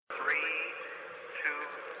2,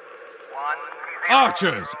 1.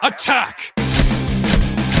 Archers, attack!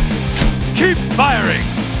 Keep firing!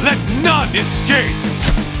 Let none escape!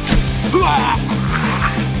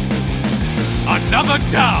 Another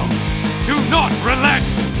down! Do not relent!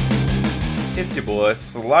 It's your boy,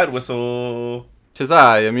 Slide Whistle. 'Tis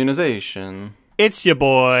I, Immunization. It's your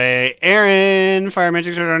boy, Aaron, Fire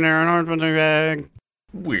Magic Sword on Aaron Horn Punching Bag.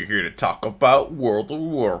 We're here to talk about World of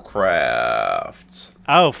Warcraft.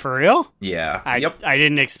 Oh, for real? Yeah. I Yep.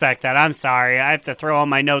 didn't expect that. I'm sorry. I have to throw all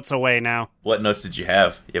my notes away now. What notes did you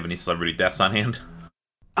have? You have any celebrity deaths on hand?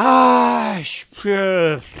 No,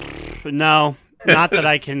 not that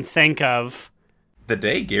I can think of. The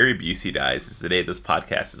day Gary Busey dies is the day this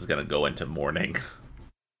podcast is going to go into mourning.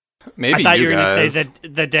 Maybe I thought you were guys. going to say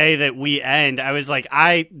that the day that we end. I was like,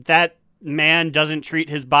 that man doesn't treat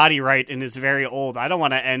his body right and is very old. I don't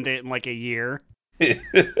want to end it in like a year.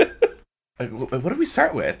 What do we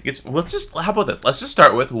start with? How about this? Let's just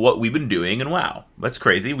start with what we've been doing in WoW. That's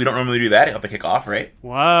crazy. We don't normally do that at the kickoff, right?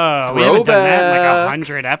 Whoa, we haven't done that in like Throwback.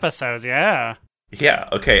 100 episodes, yeah. Yeah,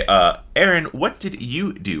 okay. Aaron, what did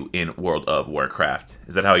you do in World of Warcraft?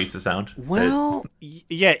 Is that how it used to sound? Well,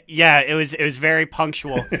 yeah, it was very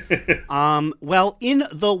punctual. Well, in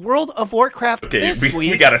the World of Warcraft Okay, this we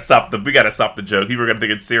week, gotta stop the joke. People are gonna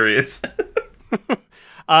think it's serious.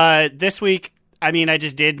 this week, I mean, I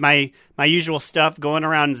just did my usual stuff, going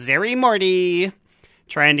around Zeri Morty,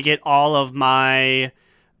 trying to get all of my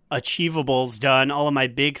achievables done, all of my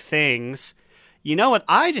big things. You know what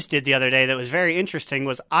I just did the other day that was very interesting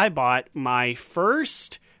was I bought my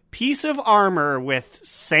first piece of armor with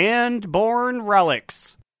Sandborn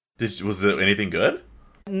relics. Was it anything good?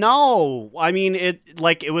 No, I mean it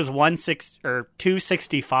was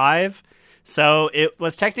 265, so it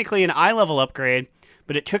was technically an eye level upgrade,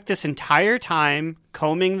 but it took this entire time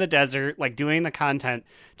combing the desert, like doing the content,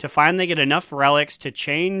 to finally get enough relics to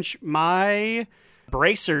change my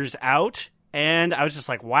bracers out, and I was just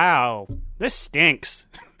like, wow, this stinks.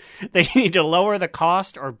 They need to lower the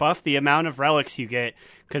cost or buff the amount of relics you get,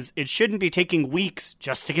 because it shouldn't be taking weeks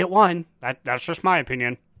just to get one. That's just my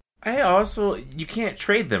opinion. You can't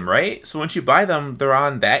trade them, right? So once you buy them, they're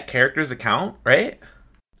on that character's account, right?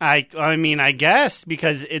 I mean, I guess,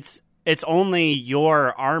 because it's only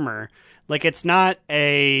your armor. Like, it's not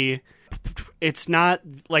like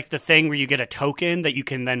the thing where you get a token that you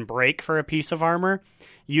can then break for a piece of armor.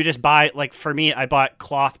 You just buy, like, for me, I bought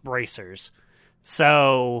cloth bracers.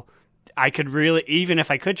 So I could really, even if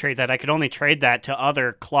I could trade that, I could only trade that to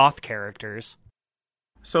other cloth characters.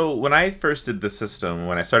 So when I first did the system,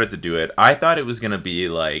 when I started to do it, I thought it was going to be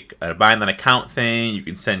like a buy an account thing. You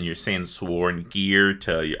can send your Sandsworn gear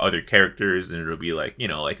to your other characters, and it'll be like,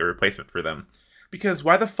 like a replacement for them. Because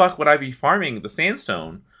why the fuck would I be farming the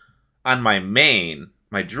Sandstone on my main,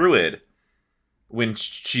 my druid, when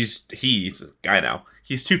he's a guy now.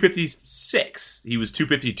 He's 256. He was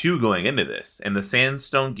 252 going into this, and the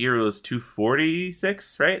Sandstone gear was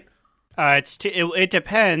 246, right? It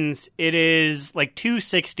depends. It is like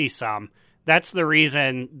 260 some. That's the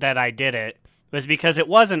reason that I did it, was because it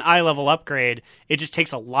was an eye level upgrade. It just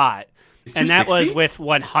takes a lot. And that was with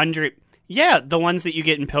 100. Yeah, the ones that you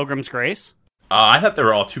get in Pilgrim's Grace. I thought they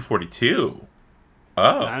were all 242.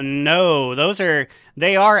 Oh. No,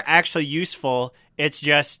 they are actually useful. It's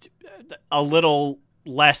just a little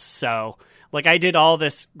less so. Like, I did all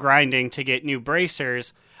this grinding to get new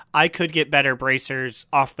bracers. I could get better bracers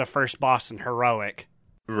off the first boss in Heroic.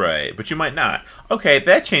 Right, but you might not. Okay,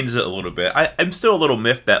 that changes it a little bit. I'm still a little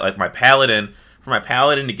miffed that, like, for my Paladin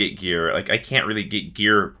to get gear, like, I can't really get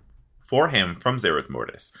gear for him from Zereth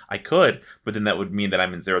Mortis. I could, but then that would mean that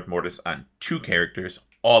I'm in Zereth Mortis on 2 characters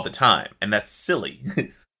all the time, and that's silly.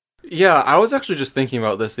 Yeah, I was actually just thinking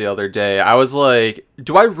about this the other day. I was like,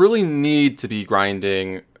 do I really need to be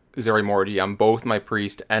grinding Zeri Morty on both my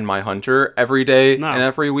priest and my hunter every day and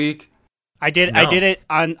every week? I did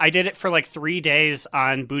it for like 3 days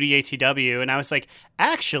on Booty ATW, and I was like,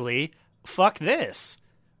 actually, fuck this.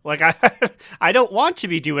 Like, I don't want to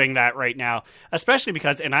be doing that right now, especially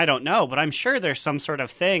because, and I don't know, but I'm sure there's some sort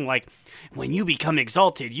of thing like when you become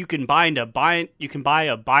exalted, you can buy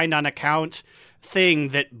a bind on account thing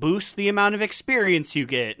that boosts the amount of experience you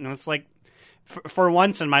get. And it's like, for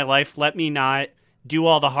once in my life, let me not do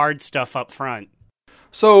all the hard stuff up front.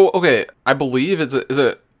 So, okay, I believe is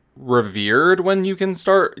it revered when you can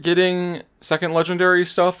start getting second legendary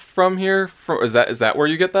stuff from here? Is that where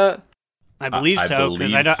you get that? I believe so,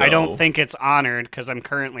 because I don't think it's honored, because I'm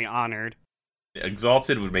currently honored.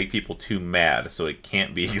 Exalted would make people too mad, so it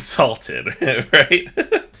can't be exalted, right?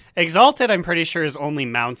 Exalted, I'm pretty sure, is only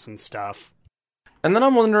mounts and stuff. And then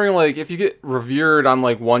I'm wondering, like, if you get revered on,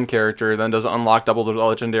 like, one character, then does it unlock double the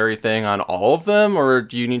legendary thing on all of them? Or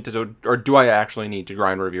do I actually need to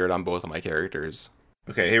grind revered on both of my characters?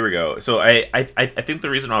 Okay, here we go. So I think the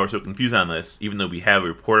reason why we're so confused on this, even though we have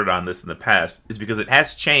reported on this in the past, is because it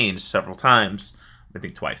has changed several times. I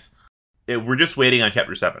think twice. We're just waiting on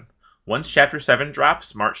Chapter 7. Once Chapter 7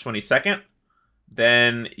 drops, March 22nd,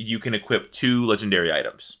 then you can equip 2 legendary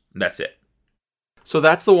items. That's it. So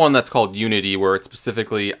that's the one that's called Unity, where it's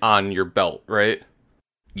specifically on your belt, right?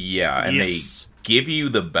 Yeah, and Yes. they give you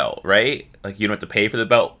the belt, right? Like, you don't have to pay for the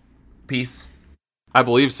belt piece? I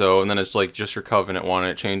believe so, and then it's like just your Covenant one.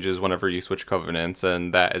 It changes whenever you switch Covenants,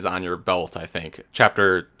 and that is on your belt, I think.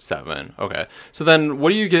 Chapter 7. Okay. So then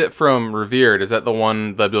what do you get from Revered? Is that the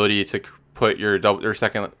ability to put your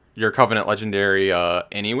Covenant legendary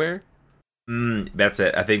anywhere? That's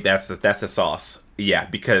it. I think that's the sauce. Yeah,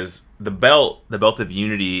 because the belt of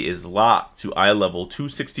Unity is locked to eye level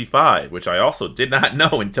 265, which I also did not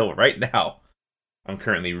know until right now. I'm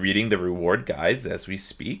currently reading the reward guides as we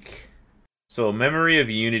speak. So, Memory of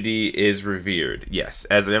Unity is revered. Yes,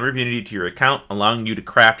 as a Memory of Unity to your account, allowing you to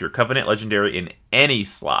craft your Covenant legendary in any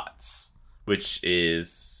slots, which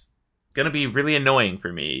is gonna be really annoying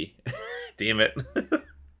for me. Damn it.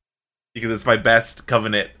 Because it's my best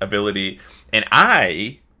Covenant ability. And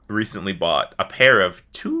I recently bought a pair of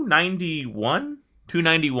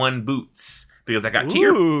 291 boots because I got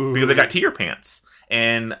tier pants,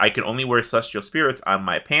 and I can only wear Celestial Spirits on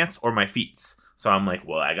my pants or my feets. So I'm like,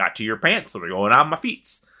 well, I got tier pants, so they're going on my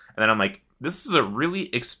feets. And then I'm like, this is a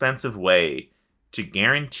really expensive way to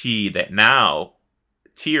guarantee that now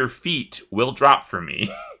tier feet will drop for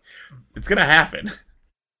me. It's gonna happen.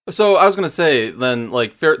 So I was gonna say then,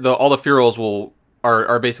 like, all the Fearals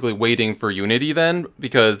are basically waiting for Unity then,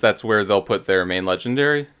 because that's where they'll put their main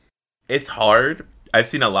legendary. It's hard. I've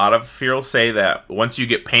seen a lot of Fearals say that once you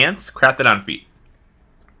get pants, craft it on feet.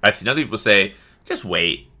 I've seen other people say, just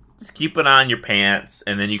wait. Just keep it on your pants,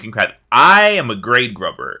 and then you can craft. I am a grade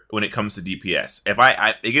grubber when it comes to DPS. If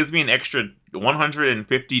it gives me an extra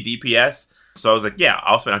 150 DPS, so I was like, yeah,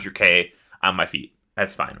 I'll spend 100k on my feet.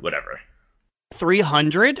 That's fine, whatever.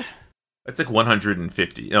 300? It's like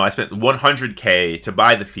 150. No, I spent 100k to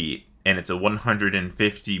buy the feet, and it's a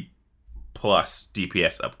 150 plus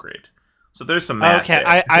DPS upgrade. So there's some math. Okay,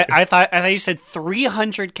 there. I thought you said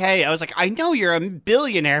 300k. I was like, I know you're a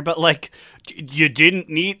billionaire, but like, you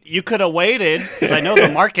could have waited, because I know the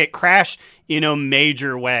market crashed in a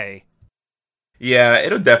major way. Yeah,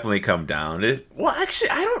 it'll definitely come down. Well,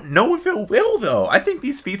 actually, I don't know if it will, though. I think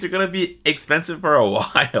these feats are going to be expensive for a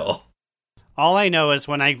while. All I know is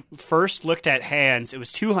when I first looked at hands, it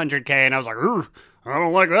was 200k, and I was like, I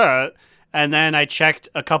don't like that. And then I checked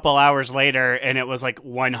a couple hours later, and it was like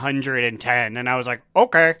 110, and I was like,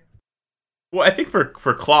 okay. Well, I think for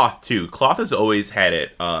Cloth, too. Cloth has always had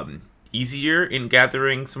it easier in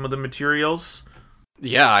gathering some of the materials.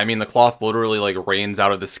 Yeah, I mean, the cloth literally, like, rains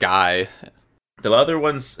out of the sky. The other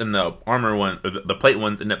ones and the armor one, or the plate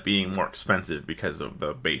ones, end up being more expensive because of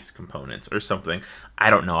the base components or something. I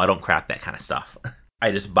don't know. I don't craft that kind of stuff.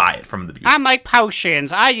 I just buy it from the beginning. I make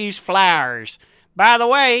potions. I use flowers. By the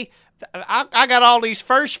way, I got all these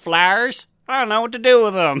first flowers. I don't know what to do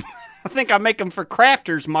with them. I think I make them for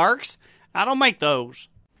crafters marks. I don't make those.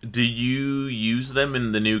 Do you use them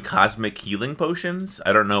in the new cosmic healing potions?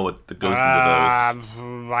 I don't know what goes into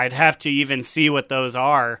those. I'd have to even see what those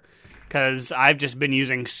are, because I've just been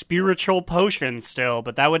using spiritual potions still,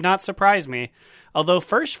 but that would not surprise me. Although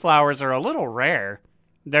first flowers are a little rare.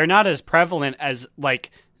 They're not as prevalent as, like,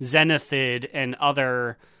 Zenithid and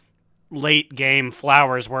other late game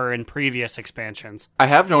flowers were in previous expansions. I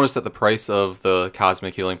have noticed that the price of the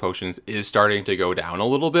cosmic healing potions is starting to go down a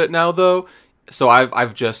little bit now, though. So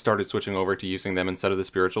I've just started switching over to using them instead of the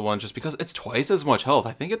spiritual one, just because it's twice as much health.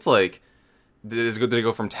 I think it's like, it's good to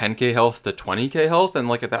go from 10k health to 20k health, and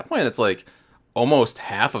like at that point, it's like almost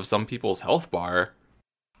half of some people's health bar.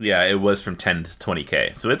 Yeah, it was from 10 to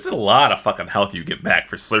 20k. So it's a lot of fucking health you get back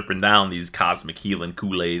for slurping down these cosmic healing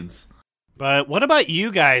Kool-Aids. But what about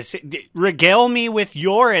you guys? Regale me with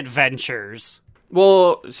your adventures.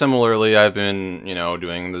 Well, similarly, I've been,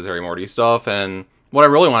 doing the Zeri Morty stuff, and what I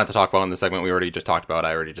really wanted to talk about in the segment we already just talked about,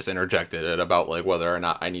 I already just interjected it about like whether or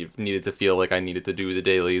not I needed to feel like I needed to do the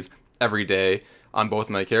dailies every day on both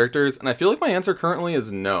my characters, and I feel like my answer currently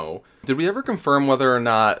is no. Did we ever confirm whether or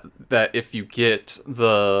not that if you get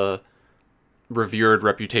the revered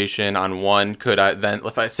reputation on one, could I then,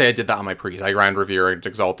 if I say I did that on my priest, I grind revered,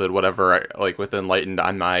 exalted, whatever, like with enlightened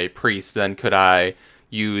on my priest, then could I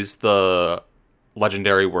use the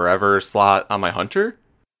legendary wherever slot on my hunter?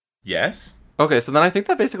 Yes. Okay, so then I think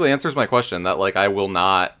that basically answers my question, that, like, I will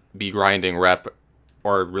not be grinding rep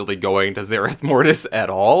or really going to Zereth Mortis at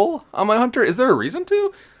all on my hunter. Is there a reason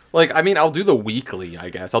to? Like, I mean, I'll do the weekly, I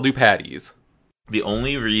guess. I'll do patties. The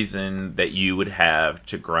only reason that you would have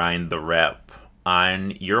to grind the rep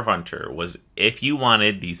on your hunter was if you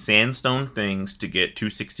wanted the sandstone things to get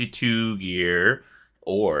 262 gear,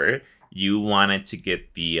 or you wanted to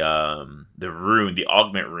get the rune, the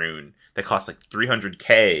augment rune that costs like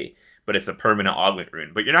 300k, but it's a permanent augment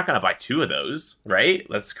rune. But you're not gonna buy two of those, right?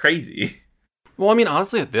 That's crazy. Well, I mean,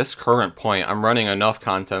 honestly, at this current point, I'm running enough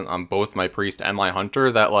content on both my priest and my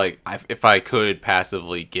hunter that, like, if I could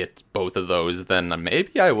passively get both of those, then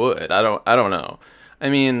maybe I would. I don't know. I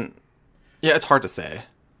mean, yeah, it's hard to say.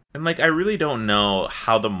 And, like, I really don't know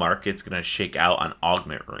how the market's going to shake out on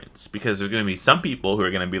augment runes, because there's going to be some people who are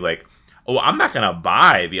going to be like, oh, I'm not going to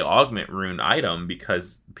buy the augment rune item,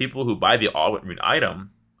 because people who buy the augment rune item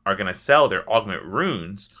are going to sell their augment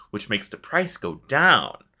runes, which makes the price go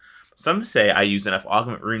down. Some say I use enough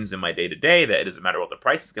augment runes in my day-to-day that it doesn't matter what the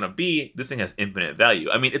price is going to be. This thing has infinite value.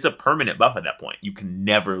 I mean, it's a permanent buff at that point. You can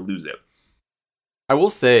never lose it. I will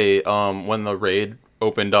say, when the raid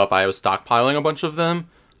opened up, I was stockpiling a bunch of them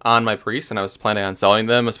on my priest, and I was planning on selling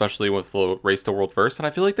them, especially with the Race to World First, and I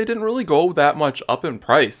feel like they didn't really go that much up in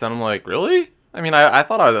price, and I'm like, really? I mean, I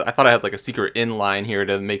thought I had like a secret in line here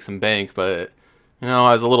to make some bank, but, you know,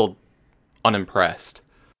 I was a little unimpressed.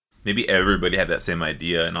 Maybe everybody had that same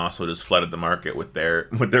idea and also just flooded the market with their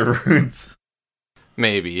runes.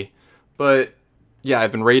 Maybe. But yeah,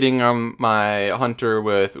 I've been raiding on my hunter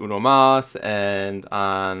with Uno Mas and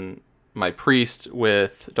on my priest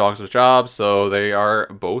with Dogs with Jobs, so they are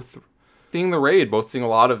both seeing the raid, both seeing a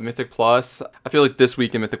lot of Mythic Plus. I feel like this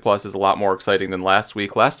week in Mythic Plus is a lot more exciting than last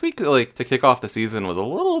week. Last week, like, to kick off the season was a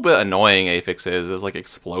little bit annoying affixes. It was like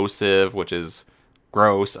explosive, which is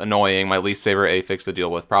gross, annoying, my least favorite affix to deal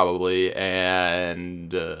with probably,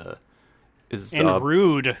 and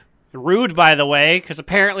rude. Rude, by the way, because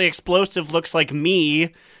apparently explosive looks like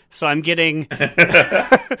me, so I'm getting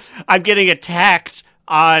I'm getting attacked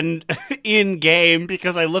on in game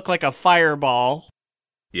because I look like a fireball.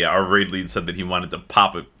 Yeah, our raid lead said that he wanted to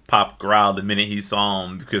pop Growl the minute he saw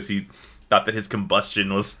him because he thought that his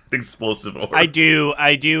combustion was an explosive orb. I do.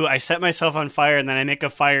 I set myself on fire and then I make a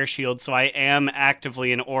fire shield, so I am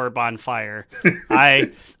actively an orb on fire.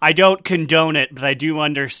 I don't condone it, but I do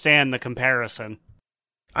understand the comparison.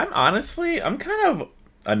 I'm kind of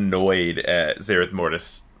annoyed at Zereth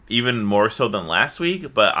Mortis, even more so than last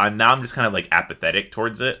week, but I'm just kind of like apathetic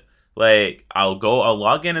towards it. Like, I'll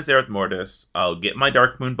log in as Zereth Mortis, I'll get my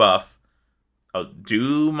Dark Moon buff, I'll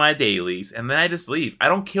do my dailies, and then I just leave. I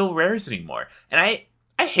don't kill rares anymore. And I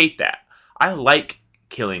hate that. I like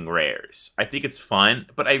killing rares. I think it's fun,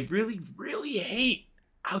 but I really, really hate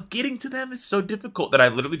how getting to them is so difficult that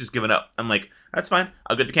I've literally just given up. I'm like, that's fine.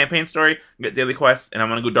 I'll get the campaign story, get daily quests, and I'm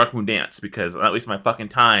going to go Dark Moon Dance because I'm not wasting my fucking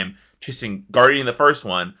time chasing Guardian the first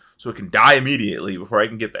one so it can die immediately before I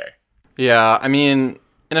can get there. Yeah, I mean,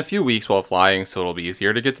 in a few weeks while flying, so it'll be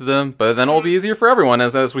easier to get to them, but then it'll be easier for everyone,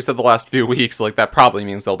 as we said the last few weeks. Like, that probably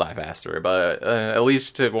means they'll die faster, but at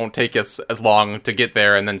least it won't take us as long to get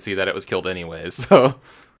there and then see that it was killed anyways, so...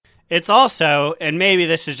 It's also, and maybe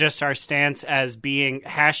this is just our stance as being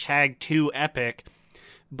 #2epic,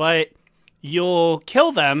 but you'll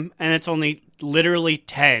kill them, and it's only literally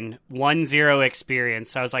 10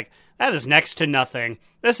 experience. So I was like, that is next to nothing.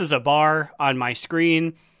 This is a bar on my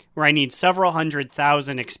screen where I need several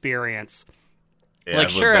 100,000 experience. Yeah, like,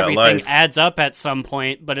 sure, everything adds up at some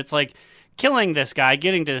point, but it's like, killing this guy,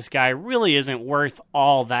 getting to this guy, really isn't worth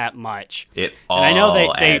all that much. It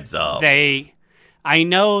all adds up. I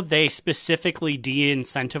know they specifically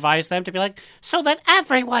de-incentivize them to be like, so that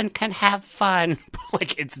everyone can have fun.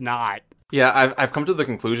 Like, it's not. Yeah, I've come to the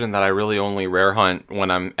conclusion that I really only rare hunt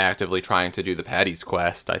when I'm actively trying to do the Patty's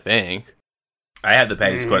quest, I think. I have the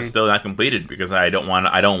Patty's quest still not completed because I don't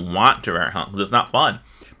want to rare hunt because it's not fun.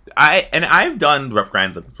 I've done rough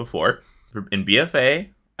grinds like this before. In BFA,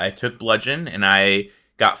 I took Bludgeon and I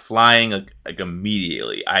got flying like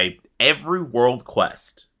immediately. Every world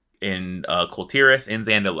quest in Coltiris and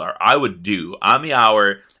Zandalar, I would do on the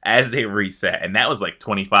hour as they reset, and that was like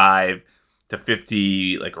 25 to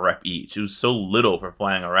 50 like rep each. It was so little for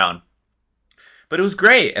flying around, but it was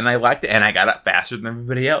great, and I liked it, and I got up faster than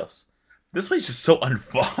everybody else. This way's just so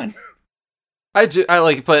unfun. I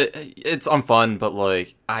like, but it's unfun, but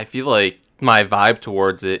like I feel like my vibe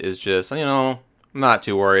towards it is just, you know, I'm not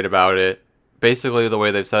too worried about it. Basically, the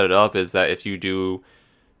way they've set it up is that if you do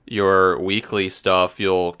your weekly stuff,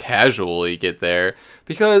 you'll casually get there.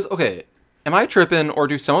 Because, okay, am I tripping, or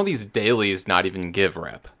do some of these dailies not even give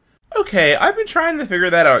rep? Okay, I've been trying to figure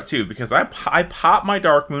that out too, because I pop my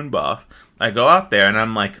Dark Moon buff, I go out there, and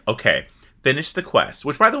I'm like, okay, finish the quest.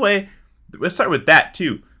 Which, by the way, let's start with that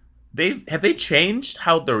too. Have they changed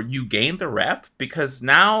how you gain the rep? Because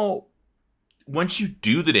now, once you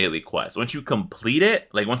do the daily quest, once you complete it,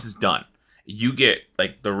 like once it's done, you get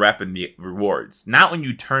like the rep and the rewards. Not when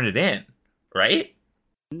you turn it in, right?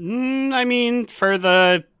 I mean, for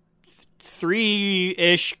the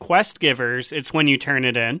 3-ish quest givers, it's when you turn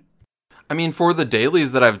it in. I mean, for the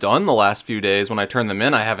dailies that I've done the last few days, when I turn them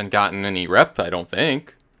in, I haven't gotten any rep, I don't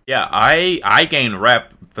think. Yeah, I gain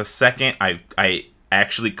rep the second I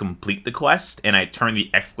actually complete the quest and I turn the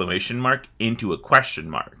exclamation mark into a question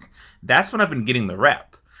mark. That's when I've been getting the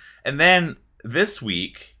rep. And then this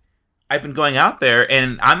week, I've been going out there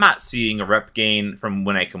and I'm not seeing a rep gain from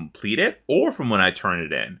when I complete it or from when I turn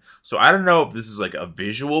it in. So I don't know if this is like a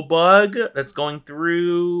visual bug that's going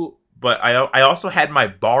through, but I also had my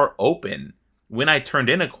bar open when I turned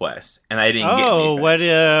in a quest and I didn't get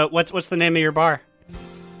anything. What's the name of your bar?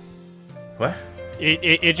 What?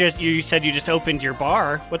 It just, you said you just opened your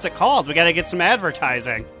bar. What's it called? We gotta get some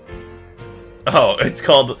advertising. Oh, it's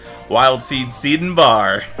called Wild Seed and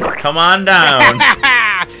Bar. Come on down.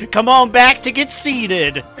 Come on back to get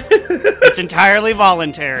seated. It's entirely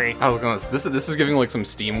voluntary. I was gonna. This is giving like some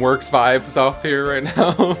Steamworks vibes off here right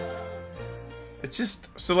now. It's just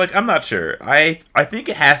so like I'm not sure. I think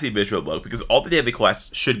it has to be visual bug because all the daily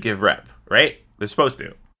quests should give rep, right? They're supposed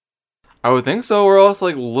to. I would think so, or else,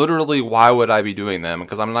 like, literally, why would I be doing them?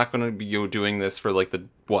 Because I'm not going to be doing this for, like,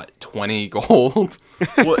 20 gold?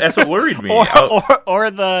 Well, that's what worried me.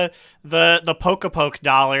 or the Pokepoke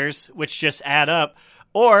dollars, which just add up,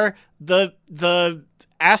 or the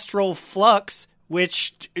Astral Flux,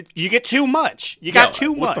 which you get too much. You got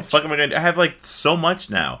too much. What the fuck am I going to do? I have, like, so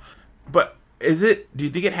much now. But do you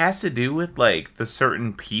think it has to do with, like, the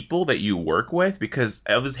certain people that you work with? Because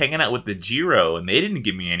I was hanging out with the Jiro, and they didn't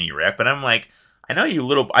give me any rep, and I'm like, I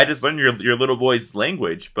know I just learned your little boy's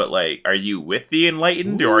language, but, like, are you with the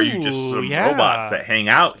Enlightened, or are you just some robots that hang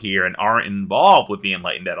out here and aren't involved with the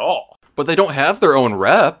Enlightened at all? But they don't have their own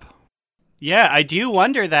rep. Yeah, I do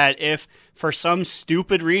wonder that if, for some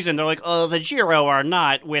stupid reason, they're like, the Jiro are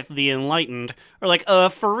not with the Enlightened. Or like,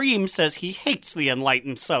 Fareem says he hates the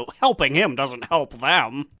Enlightened, so helping him doesn't help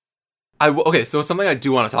them. Okay, so something I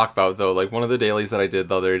do want to talk about, though, like one of the dailies that I did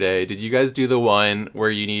the other day, did you guys do the one where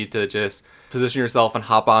you need to just position yourself and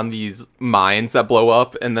hop on these mines that blow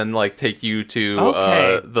up and then, like, take you to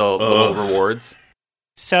the little rewards?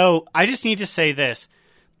 So, I just need to say this.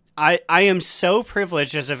 I am so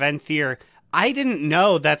privileged as a Venthyr. I didn't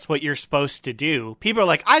know that's what you're supposed to do. People are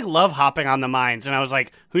like, I love hopping on the mines. And I was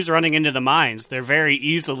like, who's running into the mines? They're very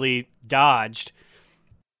easily dodged.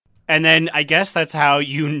 And then I guess that's how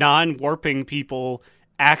you non-warping people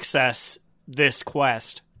access this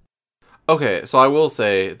quest. Okay, so I will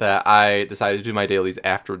say that I decided to do my dailies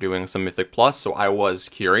after doing some Mythic Plus, so I was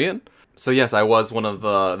Kyrian. So yes, I was one of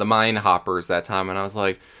the mine hoppers that time, and I was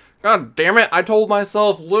like, God damn it, I told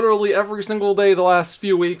myself literally every single day the last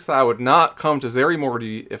few weeks I would not come to Zeri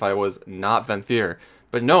Morty if I was not Venthyr.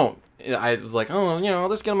 But no, I was like,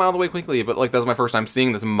 let's get him out of the way quickly. But, like, that was my first time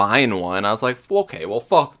seeing this mine one. I was like, okay, well,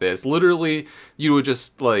 fuck this. Literally, you would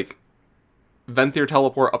just, like, Venthyr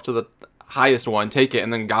teleport up to the highest one, take it,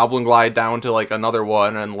 and then Goblin Glide down to, like, another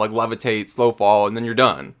one, and, like, levitate, slow fall, and then you're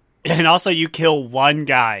done. And also, you kill one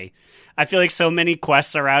guy. I feel like so many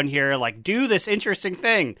quests around here, like, do this interesting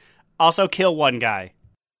thing. Also, kill one guy.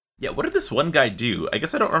 Yeah, what did this one guy do? I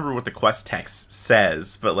guess I don't remember what the quest text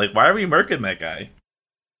says, but, like, why are we murking that guy?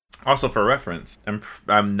 Also, for reference, I'm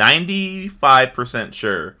 95%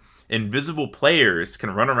 sure invisible players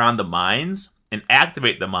can run around the mines and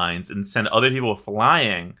activate the mines and send other people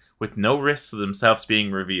flying with no risk to themselves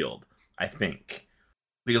being revealed, I think.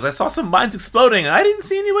 Because I saw some mines exploding and I didn't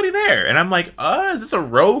see anybody there. And I'm like, is this a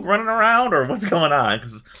rogue running around or what's going on?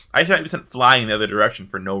 Because I should not be sent flying the other direction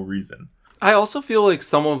for no reason. I also feel like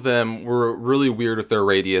some of them were really weird with their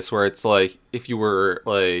radius, where it's like, if you were,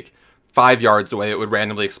 like, 5 yards away, it would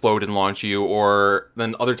randomly explode and launch you, or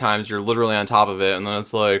then other times you're literally on top of it, and then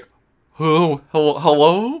it's like,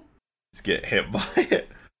 hello? Just get hit by it.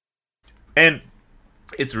 And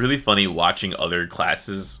it's really funny watching other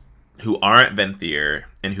classes who aren't Venthyr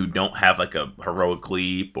and who don't have, like, a heroic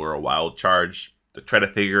leap or a wild charge to try to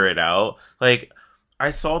figure it out. Like,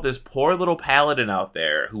 I saw this poor little paladin out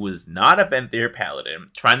there who was not a Venthyr paladin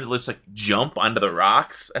trying to just, like, jump onto the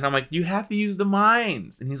rocks. And I'm like, you have to use the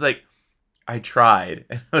mines. And he's like, I tried.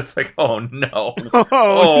 And I was like, oh no.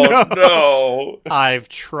 Oh no. I've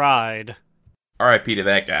tried. RIP to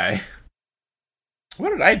that guy. What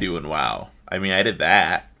did I do in WoW? I mean, I did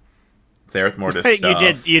that. Zerath Mortis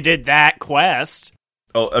stuff. You did that quest.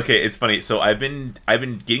 Oh, okay. It's funny. So I've been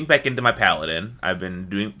getting back into my paladin. I've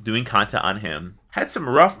been doing content on him. Had some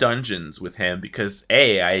rough dungeons with him because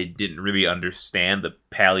I didn't really understand the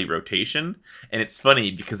pally rotation, and it's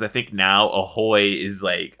funny because I think now Ahoy is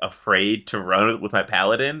like afraid to run with my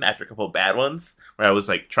paladin after a couple of bad ones where I was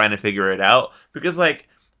like trying to figure it out because like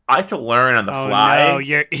I had to learn on the fly. No,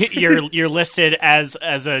 you're listed as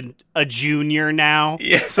a junior now.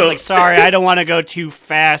 Yeah, so like sorry, I don't want to go too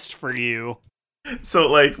fast for you.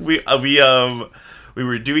 So like we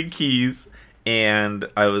were doing keys. And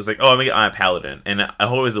I was like, oh, I'm gonna get on a paladin. And I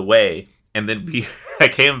was away. And then I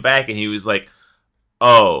came back and he was like,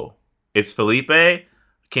 oh, it's Felipe?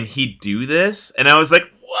 Can he do this? And I was like,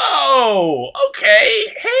 whoa,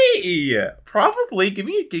 okay, hey, probably. Give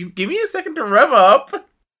me a second to rev up.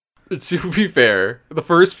 To be fair, the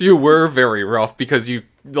first few were very rough because you,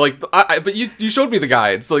 like, but you showed me the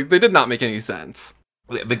guides. Like, they did not make any sense.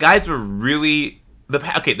 The guides were really...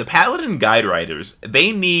 the paladin guide writers,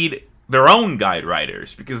 they need... their own guide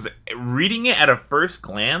writers, because reading it at a first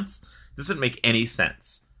glance doesn't make any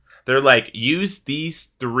sense. They're like, use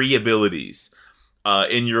these 3 abilities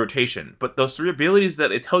in your rotation, but those 3 abilities that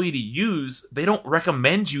they tell you to use, they don't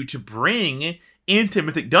recommend you to bring into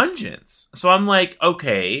Mythic Dungeons. So I'm like,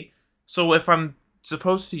 okay, so if I'm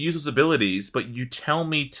supposed to use those abilities, but you tell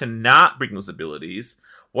me to not bring those abilities,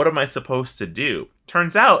 what am I supposed to do?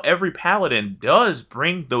 Turns out every paladin does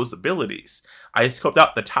bring those abilities. I scoped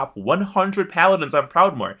out the top 100 paladins on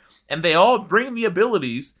Proudmoore, and they all bring the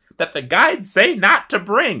abilities that the guides say not to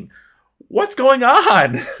bring. What's going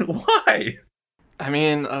on? Why? I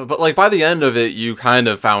mean, but like by the end of it, you kind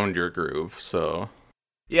of found your groove, so...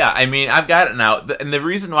 Yeah, I mean, I've got it now. And the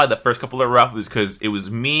reason why the first couple are rough was because it was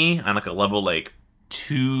me on like a level like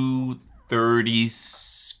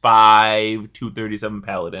 235, 237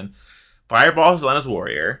 paladin. Fireball is Lena's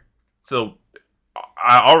warrior. So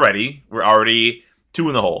we're already 2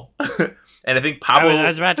 in the hole. And I think Pablo... I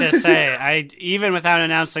was about to say, even without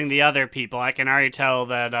announcing the other people, I can already tell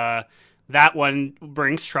that that one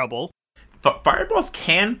brings trouble. Fireballs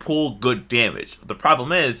can pull good damage. The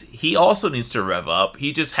problem is, he also needs to rev up.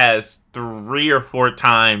 He just has 3 or 4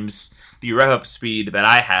 times the rev up speed that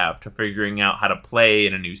I have to figuring out how to play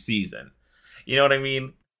in a new season. You know what I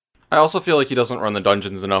mean? I also feel like he doesn't run the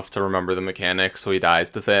dungeons enough to remember the mechanics, so he dies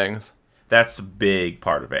to things. That's a big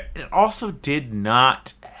part of it. It also did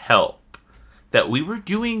not help that we were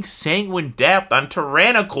doing Sanguine Depth on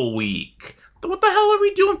Tyrannical Week. What the hell are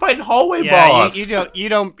we doing fighting hallway boss? You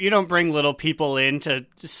don't bring little people into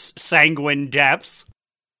Sanguine Depths.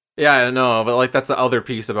 Yeah, I know, but like that's the other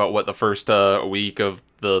piece about what the first week of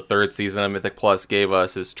the 3rd season of Mythic Plus gave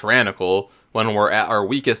us is Tyrannical, when we're at our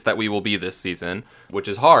weakest that we will be this season, which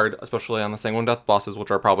is hard, especially on the Sanguine Death bosses,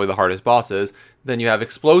 which are probably the hardest bosses. Then you have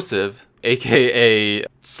Explosive, aka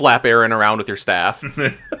slap Aaron around with your staff.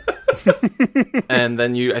 And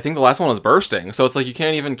then I think the last one was Bursting, so it's like you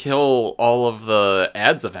can't even kill all of the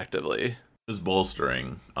ads effectively. It was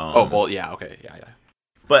bolstering. Yeah, okay, yeah.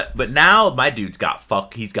 But now my dude's got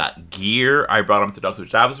he's got gear. I brought him to Doctor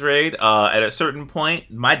Jobs raid. At a certain point,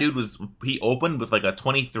 my dude he opened with like a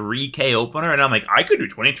 23k opener, and I'm like, I could do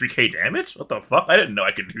 23k damage? What the fuck? I didn't know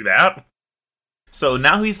I could do that. So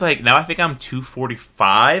now he's like, now I think I'm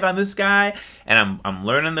 245 on this guy, and I'm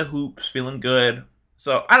learning the hoops, feeling good.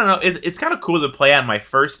 So I don't know. It's kind of cool to play on my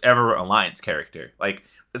first ever Alliance character. Like,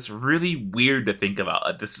 it's really weird to think about.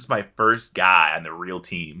 Like, this is my first guy on the real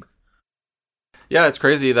team. Yeah, it's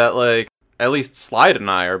crazy that, like, at least Slide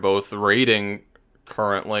and I are both raiding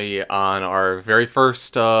currently on our very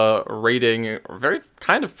first very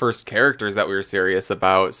kind of first characters that we were serious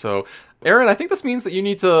about. So, Aaron, I think this means that you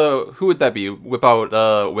need to, who would that be? Whip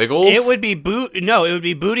out Wiggles? It would be Booty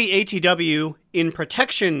ATW in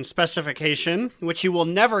protection specification, which you will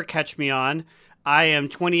never catch me on. I am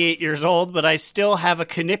 28 years old, but I still have a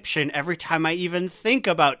conniption every time I even think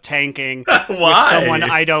about tanking with someone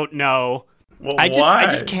I don't know. Well, I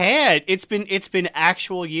just can't. It's been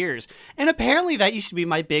actual years. And apparently that used to be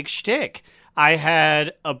my big shtick. I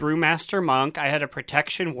had a Brewmaster Monk, I had a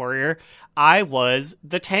Protection Warrior, I was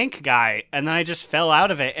the tank guy, and then I just fell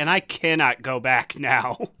out of it, and I cannot go back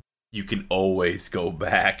now. You can always go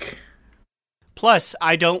back. Plus,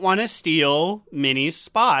 I don't want to steal Minnie's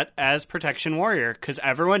spot as Protection Warrior, because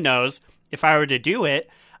everyone knows if I were to do it,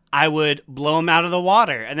 I would blow him out of the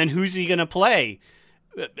water, and then who's he going to play?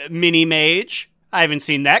 Mini Mage? I haven't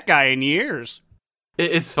seen that guy in years.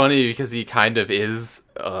 It's funny because he kind of is,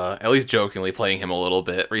 at least jokingly, playing him a little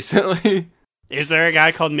bit recently. Is there a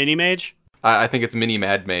guy called Mini Mage? I think it's Mini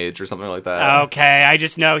Mad Mage or something like that. Okay, I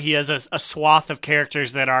just know he has a swath of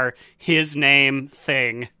characters that are his name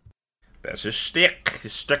thing. That's his stick.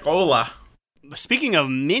 His stickola. Speaking of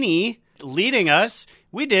Mini leading us,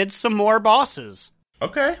 we did some more bosses.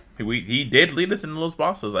 Okay. He did lead us into those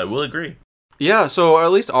bosses, I will agree. Yeah, so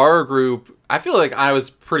at least our group, I feel like I was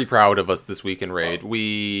pretty proud of us this week in Raid.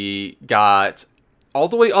 We got all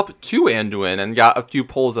the way up to Anduin and got a few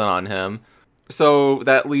pulls in on him. So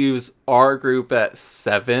that leaves our group at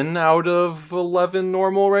 7 out of 11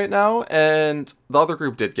 normal right now. And the other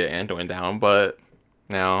group did get Anduin down, but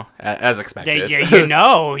as expected. You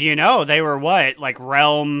know, they were what, like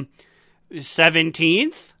realm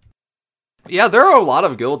 17th? Yeah, there are a lot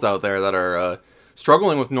of guilds out there that are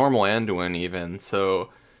struggling with normal Anduin even. So,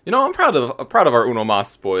 I'm proud of our Uno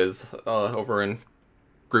Mas boys over in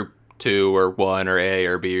group 2 or 1 or A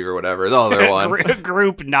or B or whatever. The other one.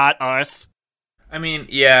 Group, not us. I mean,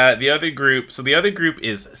 yeah, the other group. So the other group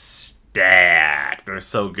is stacked. They're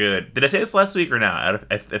so good. Did I say this last week or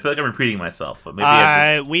not? I feel like I'm repeating myself. But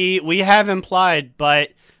maybe we have implied, but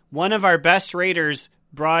one of our best raiders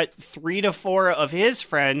brought 3 to 4 of his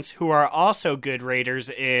friends who are also good raiders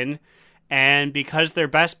in, and because they're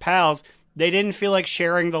best pals, they didn't feel like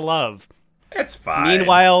sharing the love. It's fine.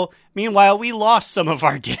 Meanwhile, we lost some of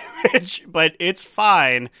our damage, but it's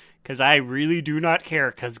fine, because I really do not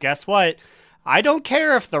care, because guess what? I don't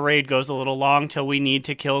care if the raid goes a little long till we need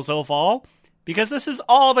to kill Zovol, because this is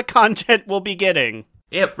all the content we'll be getting.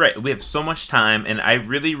 Yep, right. We have so much time, and I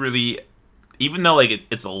really, really, even though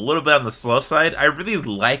it's a little bit on the slow side, I really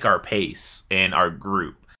like our pace and our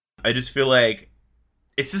group. I just feel like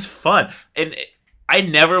it's just fun. And I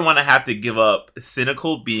never want to have to give up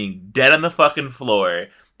Cynical being dead on the fucking floor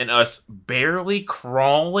and us barely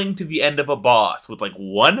crawling to the end of a boss with like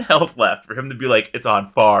 1 health left for him to be like, it's on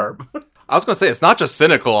farm. I was going to say, it's not just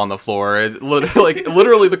Cynical on the floor.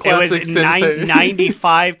 Literally the classic Sensei.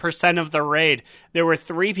 95% of the raid. There were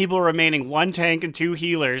 3 people remaining, 1 tank and 2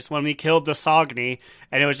 healers when we killed the Sogni.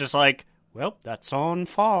 And it was just like, well, that's on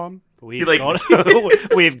farm. We've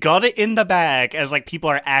got it in the bag, as like people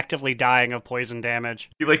are actively dying of poison damage.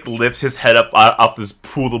 He like lifts his head up off this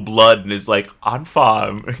pool of blood and is like, on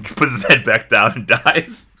farm. Puts his head back down and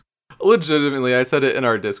dies. Legitimately, I said it in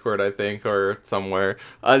our Discord, I think, or somewhere.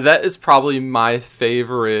 That is probably my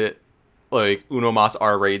favorite, like, Uno Mas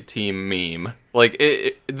R-Raid team meme. Like,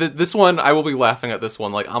 this one, I will be laughing at this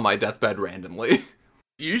one, like, on my deathbed randomly.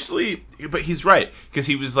 Usually, but he's right, because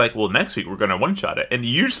he was like, well, next week we're going to one-shot it. And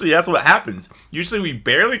usually that's what happens. Usually we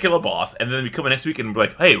barely kill a boss, and then we come in next week and we're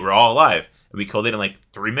like, hey, we're all alive. And we killed it in like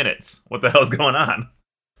 3 minutes. What the hell's going on?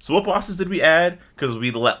 So what bosses did we add? Because we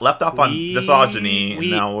left off on Misogyny, and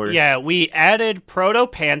now we're... Yeah, we added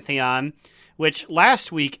Proto-Pantheon, which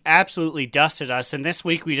last week absolutely dusted us, and this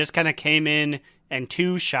week we just kind of came in and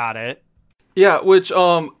 2-shot it. Yeah, which,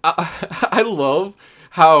 I love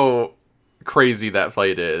how crazy that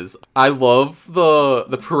fight is. I love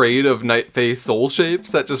the parade of Nightface soul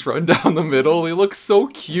shapes that just run down the middle. They look so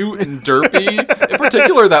cute and derpy. In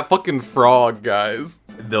particular, that fucking frog, guys.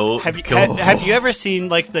 Have you ever seen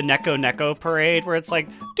like the Neko parade where it's like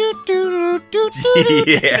doo doo doo doo doo?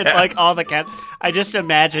 Yeah. It's like all the cat. I just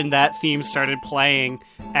imagine that theme started playing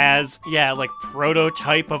as like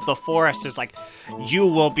prototype of the forest is like, you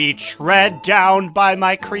will be tread down by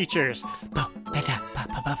my creatures.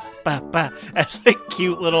 As like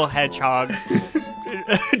cute little hedgehogs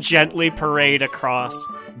gently parade across.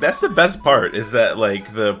 That's the best part, is that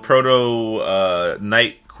like the proto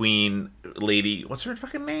Night Queen lady, what's her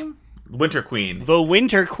fucking name? Winter Queen. The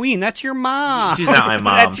Winter Queen, that's your mom. She's not my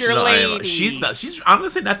mom. That's your lady. She's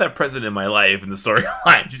honestly not that present in my life in the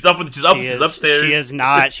storyline. She's upstairs. She is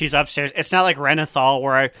not. She's upstairs. It's not like Renathal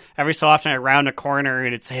where every so often I round a corner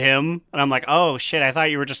and it's him. And I'm like, oh shit, I thought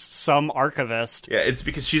you were just some archivist. Yeah, it's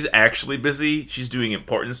because she's actually busy. She's doing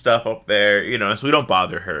important stuff up there, so we don't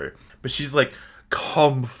bother her. But she's like,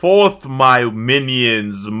 come forth, my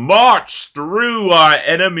minions, march through our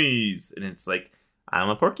enemies. And it's like, I'm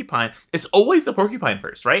a porcupine. It's always the porcupine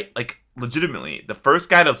first, right? Like, legitimately, the first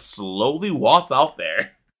guy to slowly waltz out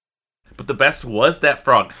there. But the best was that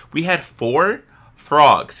frog. We had 4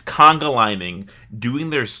 frogs conga lining, doing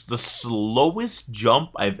the slowest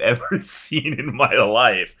jump I've ever seen in my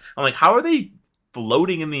life. I'm like, how are they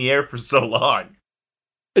floating in the air for so long?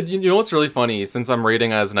 You know what's really funny? Since I'm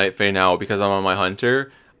raiding as Night Fae now because I'm on my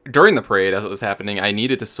hunter, during the parade, as it was happening, I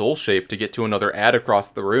needed to soul shape to get to another ad across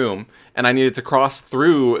the room, and I needed to cross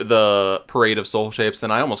through the parade of soul shapes,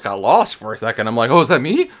 and I almost got lost for a second. I'm like, oh, is that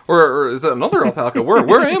me? Or is that another alpaca?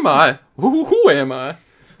 Where am I? Who am I?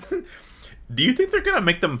 Do you think they're gonna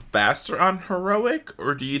make them faster on heroic,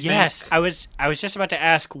 or do you Yes, think? I was just about to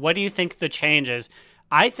ask, what do you think the change is?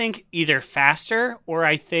 I think either faster or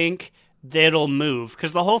I think they'll move.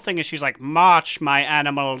 Because the whole thing is she's like, march, my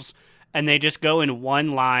animals, and they just go in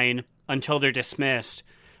one line until they're dismissed.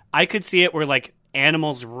 I could see it where, like,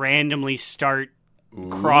 animals randomly start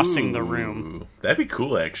crossing the room. Ooh, that'd be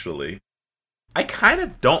cool, actually. I kind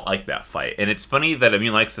of don't like that fight, and it's funny that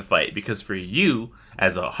Amin likes the fight, because for you,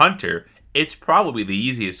 as a hunter, it's probably the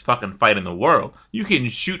easiest fucking fight in the world. You can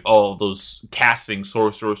shoot all of those casting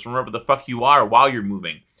sorcerers from wherever the fuck you are while you're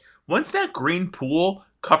moving. Once that green pool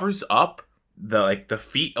covers up the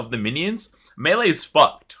feet of the minions, melee's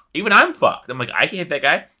fucked. Even I'm fucked. I'm like, I can't hit that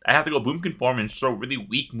guy. I have to go boom conform and throw really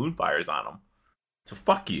weak moonfires on him. So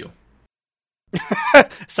fuck you.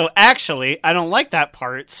 So actually, I don't like that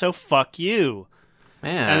part, so fuck you.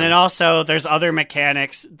 Man. And then also, there's other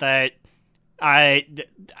mechanics that I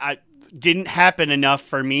didn't happen enough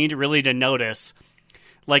for me to really to notice.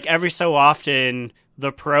 Like, every so often,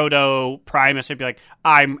 the Proto Primus would be like,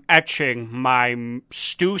 I'm etching my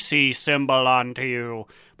Stussy symbol onto you.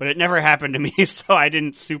 But it never happened to me, so I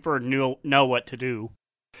didn't super know what to do.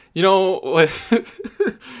 You know what?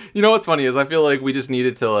 You know what's funny is I feel like we just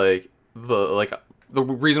needed to the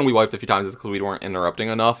reason we wiped a few times is because we weren't interrupting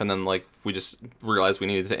enough, and then like we just realized we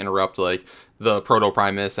needed to interrupt like the Proto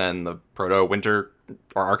Primus and the Proto Winter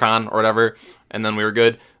or Archon or whatever, and then we were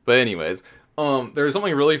good. But anyways, there was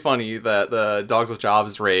something really funny that the Dogs with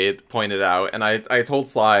Jobs raid pointed out, and I told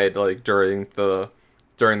Slide like during the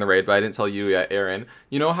raid, but I didn't tell you yet, Aaron.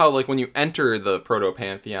 You know how like when you enter the Proto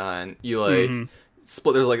Pantheon, you like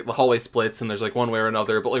split. There's like the hallway splits, and there's like one way or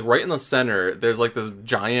another. But like right in the center, there's like this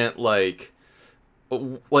giant like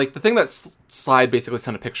the thing that Slide basically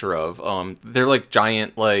sent a picture of. They're like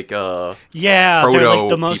giant like yeah, they're like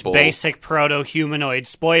the most people. basic proto humanoid.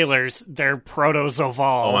 Spoilers, they're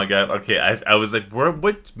protozoval. Oh my god, okay, I was like,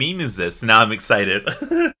 what meme is this? Now I'm excited.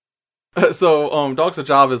 So Dogs with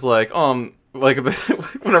Job is like when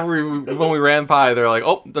we ran by, they're like,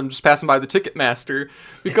 oh, I'm just passing by the Ticketmaster,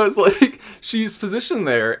 because like she's positioned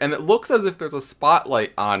there, and it looks as if there's a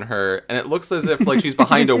spotlight on her, and it looks as if like she's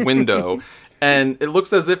behind a window, and it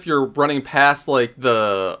looks as if you're running past like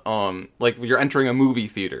the like you're entering a movie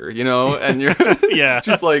theater, you know, and you're Yeah.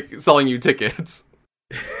 just like selling you tickets.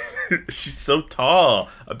 She's so tall.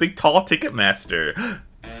 A big tall Ticketmaster.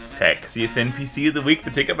 Sexiest NPC of the week,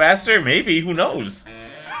 the Ticketmaster? Maybe, who knows?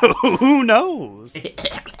 Who knows?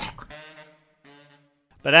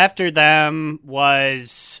 But after them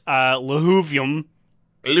was Lahuvium.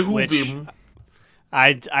 Lahuvium.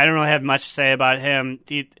 I don't really have much to say about him.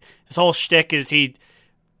 His whole shtick is he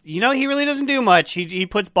really doesn't do much. He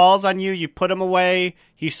puts balls on you, you put him away,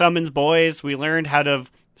 he summons boys. We learned how to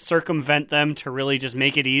circumvent them to really just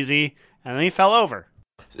make it easy, and then he fell over.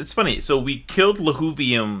 It's funny, so we killed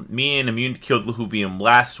Lahuvium, me and Immune killed Lahuvium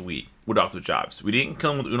last week with Dogs with Jobs. We didn't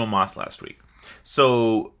kill him with Uno Mas last week.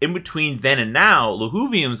 So, in between then and now,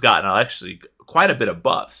 Lahuvium's gotten actually quite a bit of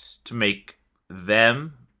buffs to make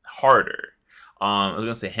them harder. I was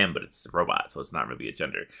going to say him, but it's a robot, so it's not really a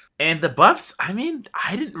gender. And the buffs, I mean,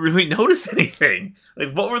 I didn't really notice anything.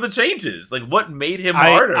 Like, what were the changes? Like, what made him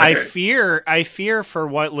harder? I fear for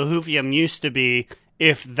what Lahuvium used to be,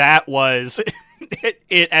 if that was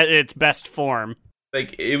it at its best form.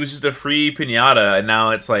 Like, it was just a free pinata, and now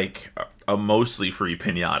it's like a mostly free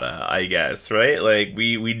pinata, I guess, right? Like,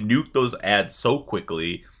 we nuked those ads so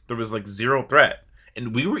quickly, there was like zero threat.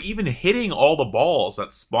 And we were even hitting all the balls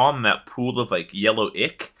that spawned that pool of like yellow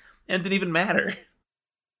ick, and it didn't even matter.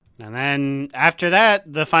 And then after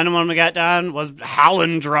that, the final one we got done was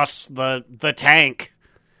Hallandrus, the tank.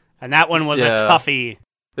 And that one was a toughie.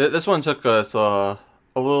 This one took us a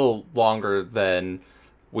little longer than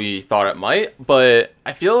we thought it might, but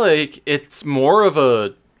I feel like it's more of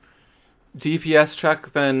a DPS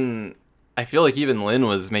check than I feel like even Lynn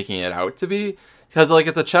was making it out to be. Because like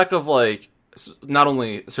it's a check of like not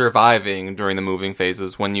only surviving during the moving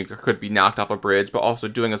phases when you could be knocked off a bridge, but also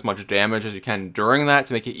doing as much damage as you can during that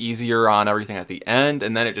to make it easier on everything at the end,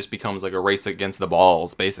 and then it just becomes like a race against the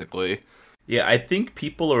balls, basically. Yeah, I think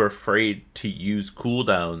people are afraid to use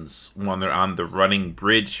cooldowns when they're on the running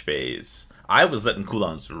bridge phase. I was letting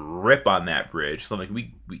cooldowns rip on that bridge, so I'm like,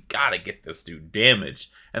 we gotta get this dude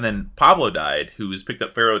damaged. And then Pablo died, who was picked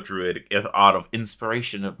up Pharaoh Druid out of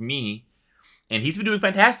inspiration of me. And he's been doing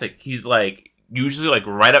fantastic. He's like usually like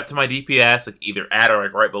right up to my DPS, like either at or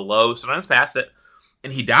like right below, sometimes past it.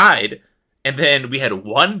 And he died. And then we had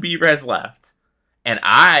one B-res left. And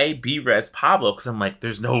I B-res Pablo because I'm like,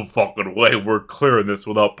 there's no fucking way we're clearing this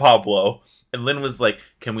without Pablo. And Lynn was like,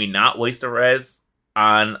 can we not waste a res?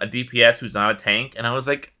 on a DPS who's not a tank, and I was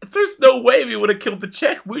like, there's no way we would have killed the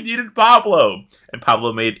chick. We needed Pablo. And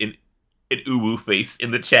Pablo made an uwu face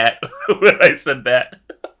in the chat when I said that.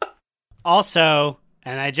 Also,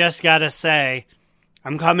 and I just gotta say,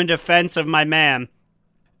 I'm coming defense of my man.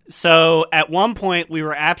 So at one point we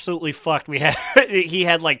were absolutely fucked. He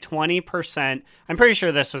had like 20%. I'm pretty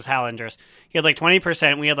sure this was Hallender's. He had like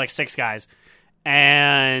 20%. We had like 6 guys,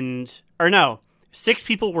 or no, 6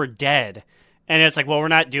 people were dead. And it's like, well, we're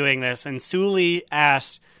not doing this. And Sully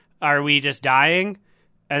asked, "Are we just dying?"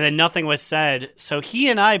 And then nothing was said. So he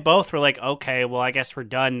and I both were like, okay, well, I guess we're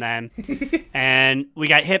done then. And we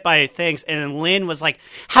got hit by things. And then Lynn was like,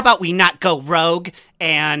 how about we not go rogue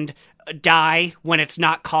and die when it's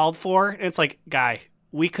not called for? And it's like, guy,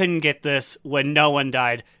 we couldn't get this when no one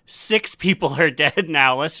died. 6 people are dead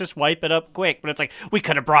now. Let's just wipe it up quick. But it's like, we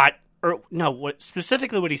could have brought, or no,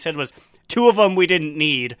 specifically what he said was 2 of them we didn't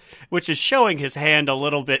need, which is showing his hand a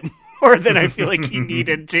little bit more than I feel like he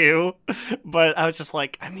needed to. But I was just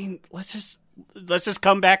like, I mean, let's just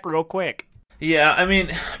come back real quick. Yeah, I mean,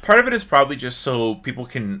 part of it is probably just so people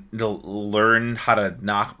can learn how to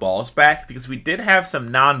knock balls back, because we did have some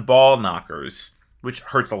non-ball knockers, which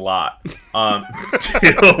hurts a lot.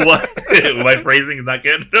 What? My phrasing is not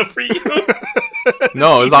good enough for you?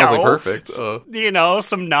 No, it's honestly perfect.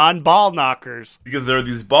 Some non-ball knockers. Because there are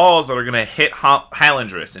these balls that are going to hit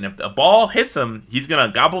Highlander, and if the ball hits him, he's going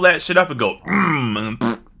to gobble that shit up and go, and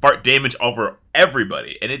fart damage over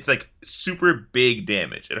everybody. And it's like super big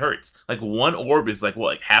damage. It hurts. Like 1 orb is like, what,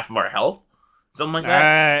 like half of our health? Something like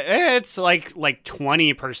that? It's like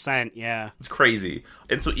 20%, yeah. It's crazy.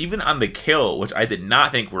 And so even on the kill, which I did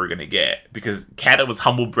not think we were going to get, because Kata was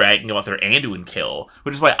humble bragging about their Anduin kill,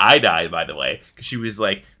 which is why I died, by the way, because she was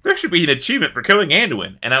like, there should be an achievement for killing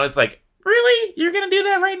Anduin. And I was like, really? You're going to do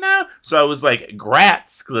that right now? So I was like,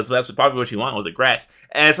 grats, because that's probably what she wanted, was like, grats.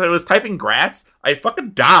 And so I was typing grats, I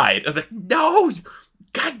fucking died. I was like, no!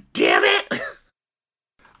 God damn it!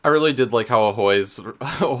 I really did like how Ahoy was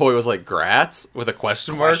like, grats? With a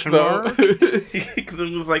question mark, though. Because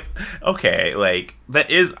it was like, okay, like,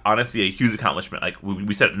 that is honestly a huge accomplishment. Like,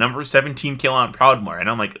 we said number 17 kill on Proudmoore, and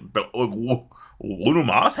I'm like, but Luna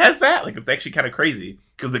Moss has that? Like, it's actually kind of crazy.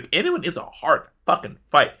 Because the Anduin is a hard fucking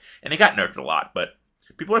fight. And it got nerfed a lot, but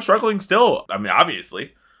people are struggling still. I mean,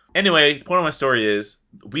 obviously. Anyway, the point of my story is,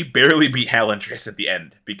 we barely beat Hallentress at the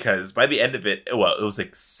end, because by the end of it, well, it was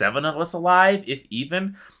like 7 of us alive, if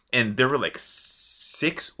even, and there were like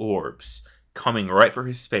 6 orbs coming right for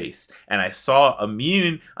his face, and I saw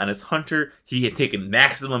Immune on his Hunter. He had taken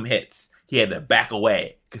maximum hits. He had to back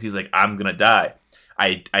away, because he's like, I'm gonna die.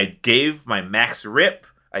 I gave my max rip,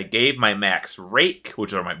 I gave my max rake,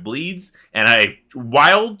 which are my bleeds, and I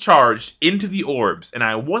wild charged into the orbs, and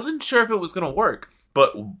I wasn't sure if it was gonna work.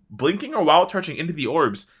 But blinking or wild charging into the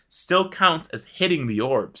orbs still counts as hitting the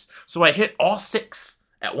orbs. So I hit all 6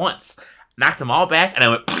 at once, knocked them all back, and I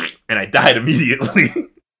went, and I died immediately.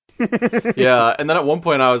 Yeah, and then at one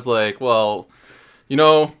point I was like, well,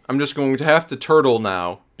 I'm just going to have to turtle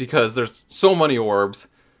now, because there's so many orbs.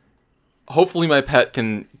 Hopefully my pet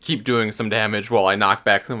can keep doing some damage while I knock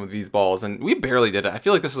back some of these balls. And we barely did it. I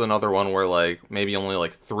feel like this is another one where like maybe only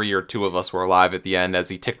like 3 or 2 of us were alive at the end as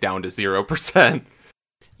he ticked down to 0%.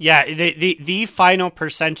 Yeah, the final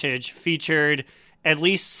percentage featured at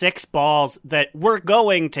least 6 balls that were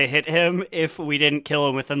going to hit him if we didn't kill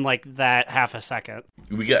him within like that half a second.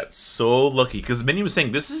 We got so lucky, because Minnie was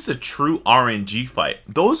saying this is a true RNG fight.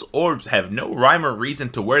 Those orbs have no rhyme or reason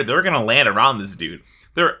to where they're going to land around this dude.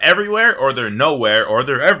 They're everywhere, or they're nowhere, or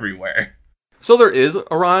they're everywhere. So there is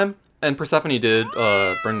a rhyme, and Persephone did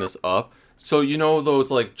bring this up. So those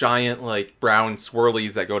like giant like brown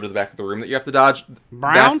swirlies that go to the back of the room that you have to dodge?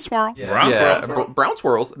 Brown swirl? Yeah, brown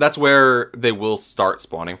swirls. That's where they will start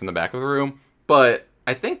spawning from the back of the room. But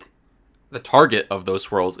I think the target of those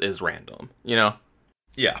swirls is random,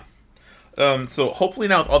 Yeah. So hopefully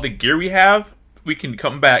now with all the gear we have, we can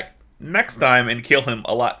come back next time and kill him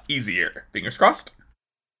a lot easier. Fingers crossed.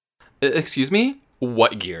 Excuse me?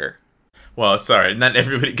 What gear? Well, sorry, not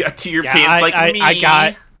everybody got to your pants like me.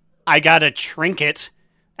 I got a trinket.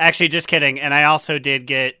 Actually, just kidding. And I also did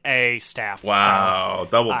get a staff. Wow,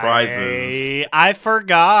 so double prizes. I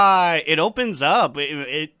forgot. It opens up.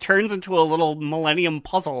 It turns into a little Millennium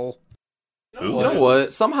puzzle. You know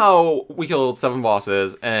what? Somehow we killed 7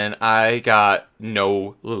 bosses, and I got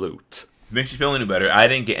no loot. Makes you feel any better. I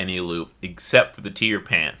didn't get any loot except for the tier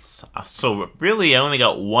pants. So really, I only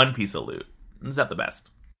got 1 piece of loot. Is that the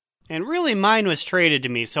best? And really, mine was traded to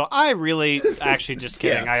me, so I really... Actually, just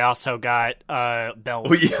kidding. Yeah. I also got belts.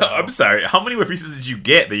 Well, yeah, so. I'm sorry. How many more pieces did you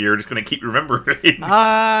get that you're just going to keep remembering? You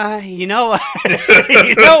know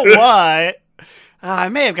you know what? I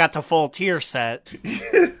may have got the full tier set.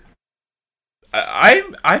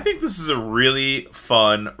 I think this is a really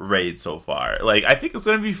fun raid so far. Like, I think it's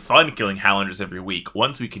going to be fun killing Highlanders every week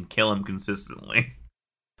once we can kill them consistently.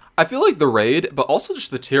 I feel like the raid, but also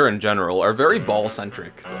just the tier in general, are very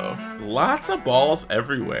ball-centric, though. Lots of balls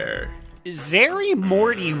everywhere. Zeri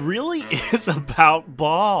Morty really is about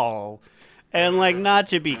ball. And, like, not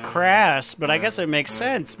to be crass, but I guess it makes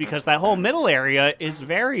sense because that whole middle area is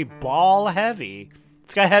very ball-heavy.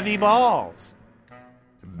 It's got heavy balls.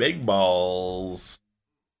 Big balls.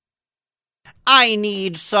 I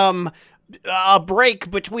need a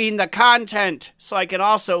break between the content so I can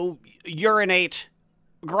also urinate.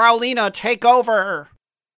 Growlina, take over!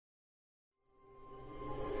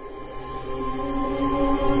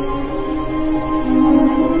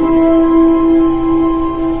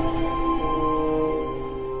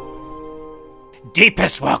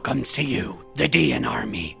 Deepest welcomes to you, the Dian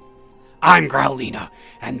Army. I'm Growlina,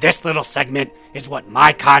 and this little segment is what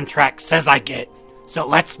my contract says I get, so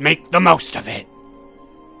let's make the most of it.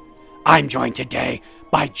 I'm joined today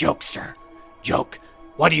by Jokester. Joke,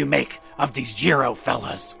 what do you make of these Jiro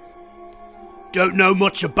fellas? Don't know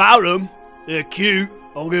much about them. They're cute,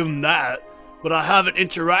 I'll give them that, but I haven't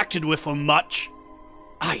interacted with them much.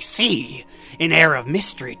 I see. An air of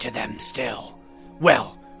mystery to them still.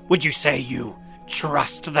 Well, would you say you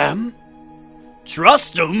trust them?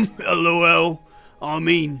 Trust them? LOL. I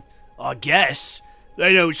mean, I guess.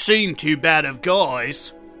 They don't seem too bad of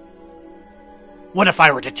guys. What if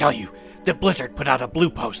I were to tell you that Blizzard put out a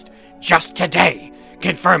blue post just today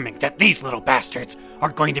confirming that these little bastards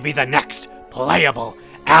are going to be the next playable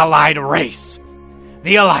allied race?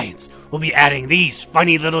 The Alliance will be adding these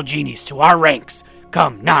funny little genies to our ranks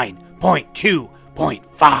come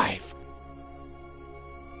 9.2.5.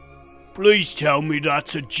 Please tell me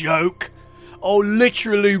that's a joke. I'll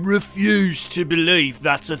literally refuse to believe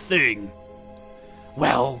that's a thing.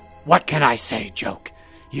 Well, what can I say, Joke?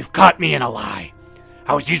 You've caught me in a lie.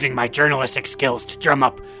 I was using my journalistic skills to drum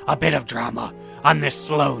up a bit of drama on this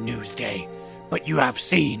slow news day, but you have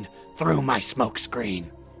seen through my smokescreen.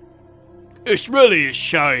 It's really a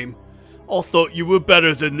shame. I thought you were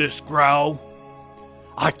better than this, Growl.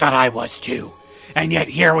 I thought I was too, and yet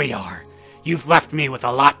here we are. You've left me with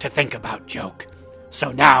a lot to think about, Joke.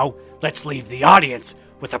 So now, let's leave the audience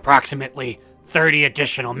with approximately 30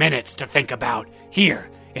 additional minutes to think about here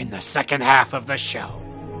in the second half of the show.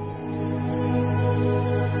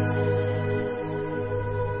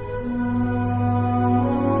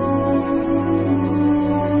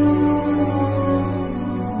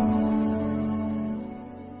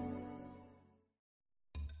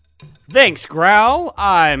 Thanks, Growl.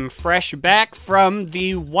 I'm fresh back from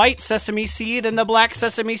the white sesame seed and the black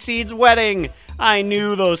sesame seed's wedding. I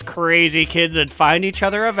knew those crazy kids would find each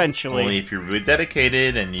other eventually. Only if you're really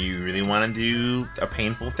dedicated and you really want to do a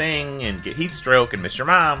painful thing and get heat stroke and miss your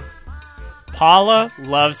mom. Paula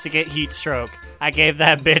loves to get heat stroke. I gave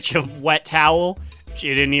that bitch a wet towel. She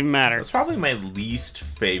didn't even matter. That's probably my least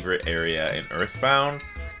favorite area in Earthbound.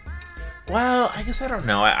 Well, I guess I don't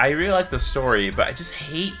know. I really like the story, but I just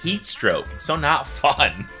hate heat stroke. It's so not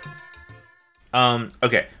fun.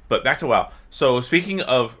 Okay, but back to WoW. So speaking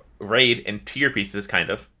of raid and tier pieces, kind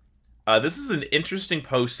of, this is an interesting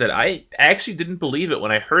post that I actually didn't believe it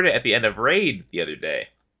when I heard it at the end of raid the other day.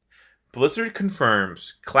 Blizzard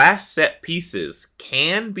confirms class set pieces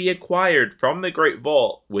can be acquired from the Great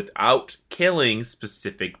Vault without killing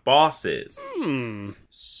specific bosses.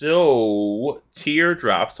 So, tier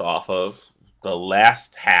drops off of the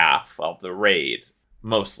last half of the raid,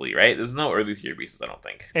 mostly, right? There's no early tier pieces, I don't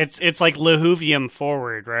think. It's like Lehuvium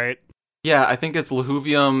forward, right? Yeah, I think it's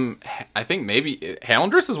Lehuvium. I think maybe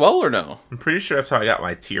Houndress as well, or no? I'm pretty sure that's how I got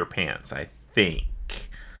my tier pants, I think.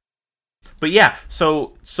 But yeah,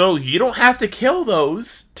 so you don't have to kill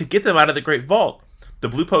those to get them out of the Great Vault. The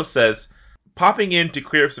Blue Post says, popping in to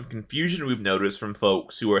clear up some confusion we've noticed from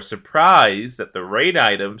folks who are surprised that the raid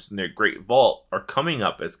items in their Great Vault are coming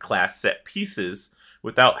up as class set pieces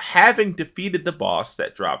without having defeated the boss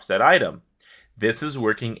that drops that item. This is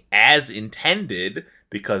working as intended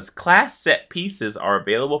because class set pieces are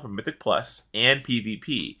available for Mythic Plus and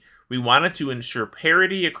PvP. We wanted to ensure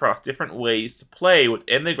parity across different ways to play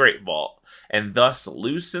within the Great Vault, and thus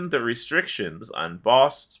loosen the restrictions on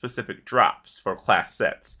boss-specific drops for class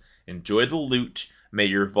sets. Enjoy the loot, may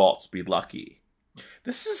your vaults be lucky.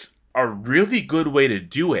 This is a really good way to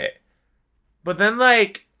do it. But then,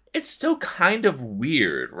 like, it's still kind of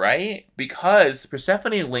weird, right? Because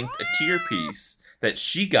Persephone linked a tier piece that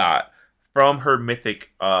she got from her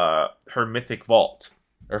mythic vault,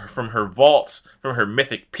 or from her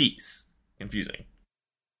mythic piece. Confusing.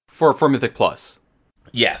 For Mythic Plus.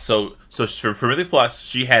 Yeah, so for Mythic Plus,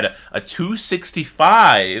 she had a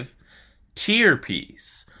 265 tier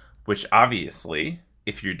piece, which obviously,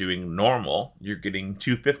 if you're doing normal, you're getting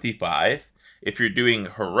 255. If you're doing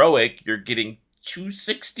heroic, you're getting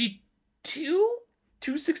 262?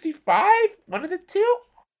 265? One of the two?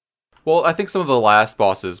 Well, I think some of the last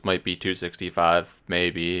bosses might be 265,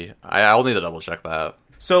 maybe. I'll need to double check that.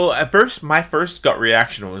 So at first, my first gut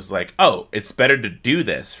reaction was like, oh, it's better to do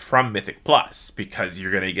this from Mythic Plus because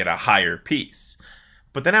you're going to get a higher piece.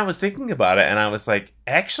 But then I was thinking about it and I was like,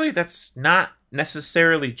 actually, that's not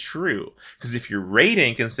necessarily true. Because if you're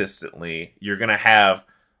raiding consistently, you're going to have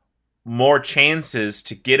more chances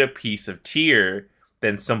to get a piece of tier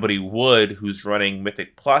than somebody would who's running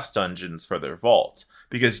Mythic Plus dungeons for their vault.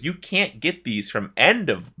 Because you can't get these from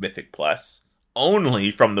end of Mythic Plus,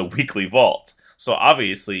 only from the weekly vault. So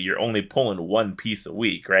obviously you're only pulling one piece a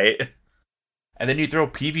week, right? And then you throw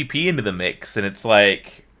PvP into the mix and it's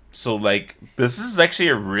like, so like, this is actually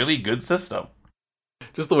a really good system.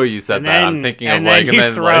 Just the way you said that, I'm thinking of and like... Then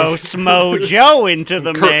you throw Smo Joe into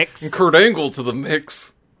the mix. Kurt Angle to the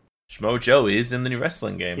mix. Schmo Joe is in the new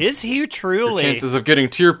wrestling game. Is he truly? Your chances of getting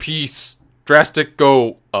tier piece drastic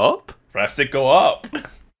go up? Drastic go up.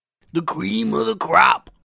 The cream of the crop.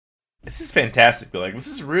 This is fantastic though. Like, this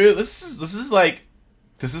is real. This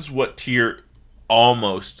is what tier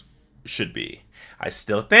almost should be. I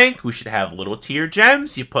still think we should have little tier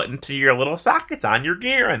gems you put into your little sockets on your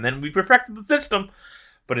gear, and then we perfected the system.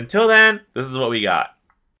 But until then, this is what we got.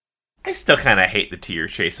 I still kind of hate the tier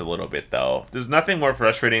chase a little bit though. There's nothing more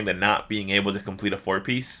frustrating than not being able to complete a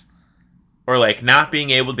 4-piece. Or like not being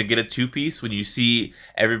able to get a 2-piece when you see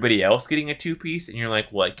everybody else getting a 2-piece and you're like,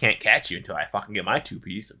 well, I can't catch you until I fucking get my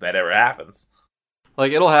 2-piece if that ever happens.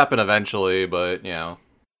 Like, it'll happen eventually, but, you know.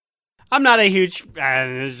 I'm not a huge... I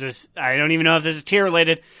don't even know if this is tier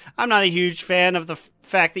related. I'm not a huge fan of the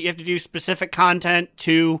fact that you have to do specific content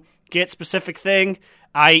to get specific thing,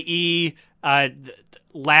 i.e.,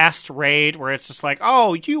 last raid where it's just like,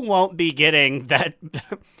 oh, you won't be getting that...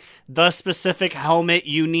 the specific helmet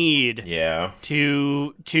you need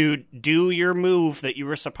to do your move that you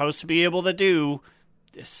were supposed to be able to do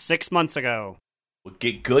 6 months ago. Well,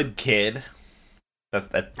 get good, kid. That's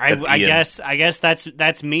I guess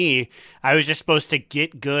that's me. I was just supposed to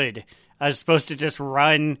get good. I was supposed to just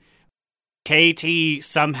run KT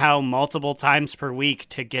somehow multiple times per week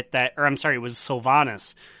to get that, or I'm sorry, it was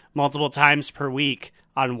Sylvanas multiple times per week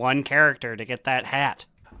on one character to get that hat.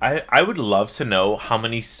 I would love to know how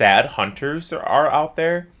many sad hunters there are out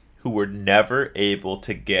there who were never able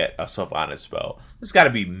to get a Sylvanas bow. There's got to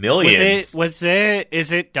be millions.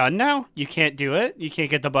 Is it done now? You can't do it? You can't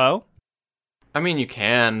get the bow? I mean, you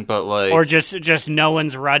can, but like... Or just no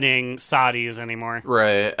one's running Saudis anymore.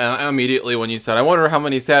 Right. And immediately when you said, I wonder how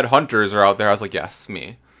many sad hunters are out there, I was like, yes,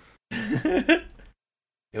 me. It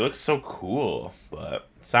looks so cool, but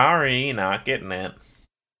sorry, not getting it.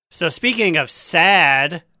 So speaking of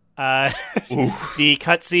sad... the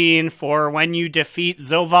cutscene for when you defeat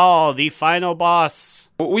Zovaal, the final boss.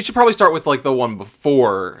 We should probably start with like the one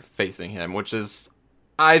before facing him, which is,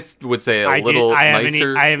 I would say, little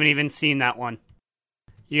nicer. I haven't even seen that one.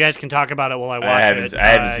 You guys can talk about it while I watch it. I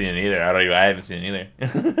haven't seen it either. I haven't seen it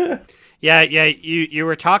either. Yeah. You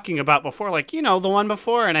were talking about before, like, you know, the one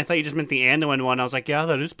before, and I thought you just meant the Anduin one. I was like, yeah,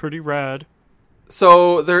 that is pretty rad.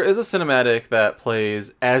 So there is a cinematic that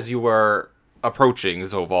plays as you are approaching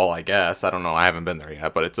Zovaal, I guess. I don't know, I haven't been there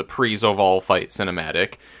yet, but it's a pre-Zovaal fight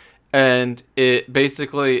cinematic. And it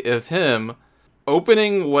basically is him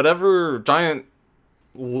opening whatever giant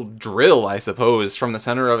drill, I suppose, from the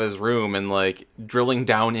center of his room and, like, drilling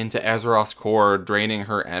down into Azeroth's core, draining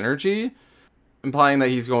her energy, implying that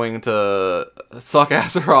he's going to suck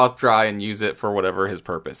Azeroth dry and use it for whatever his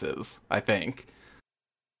purpose is, I think.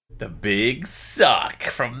 The big suck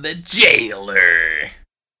from the jailer.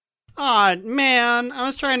 Aw, man, I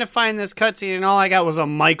was trying to find this cutscene and all I got was a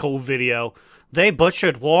Michael video. They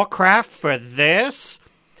butchered Warcraft for this?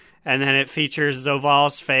 And then it features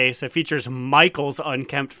Zovaal's face, it features Michael's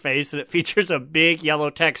unkempt face, and it features a big yellow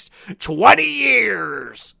text, 20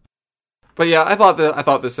 years! But yeah, I thought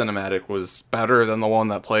the cinematic was better than the one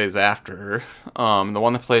that plays after. The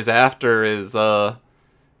one that plays after is,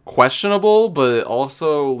 questionable, but it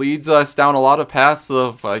also leads us down a lot of paths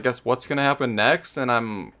of, I guess, what's going to happen next, and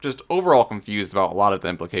I'm just overall confused about a lot of the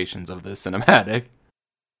implications of this cinematic.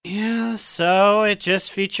 Yeah, so it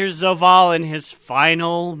just features Zoval in his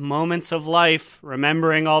final moments of life,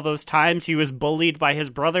 remembering all those times he was bullied by his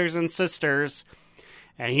brothers and sisters.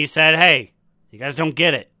 And he said, hey, you guys don't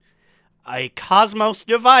get it. A cosmos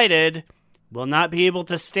divided will not be able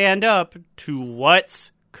to stand up to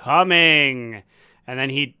what's coming. And then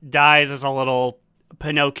he dies as a little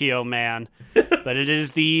Pinocchio man. But it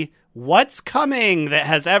is the what's coming that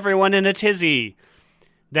has everyone in a tizzy.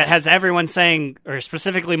 That has everyone saying, or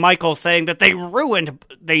specifically Michael saying, that they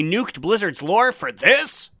nuked Blizzard's lore for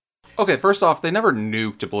this? Okay, first off, they never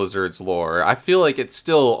nuked Blizzard's lore. I feel like it's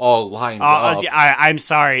still all lined up. I'm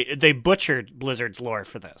sorry. They butchered Blizzard's lore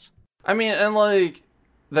for this. I mean, and like,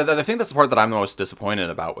 I think that's the part that I'm the most disappointed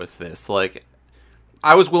about with this. Like,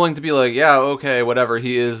 I was willing to be like, yeah, okay, whatever,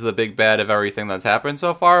 he is the big bad of everything that's happened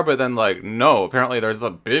so far, but then, like, no, apparently there's a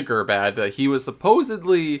bigger bad that he was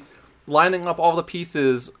supposedly lining up all the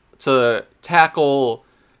pieces to tackle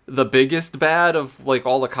the biggest bad of, like,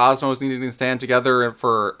 all the cosmos needing to stand together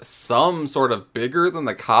for some sort of bigger than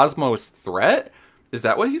the cosmos threat? Is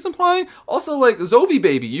that what he's implying? Also, like, Zovi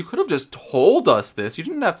baby, you could have just told us this. You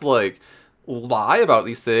didn't have to, like, lie about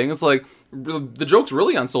these things. Like, the joke's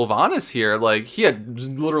really on Sylvanas here. Like, he had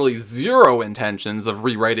literally zero intentions of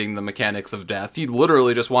rewriting the mechanics of death. He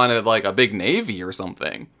literally just wanted, like, a big navy or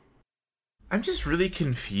something. I'm just really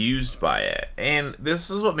confused by it. And this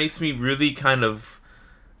is what makes me really kind of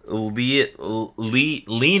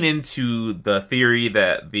lean into the theory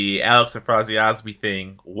that the Alex Afrasiabi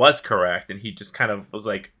thing was correct, and he just kind of was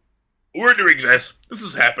like, we're doing this. This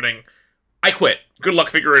is happening. I quit. Good luck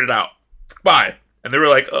figuring it out. Bye. And they were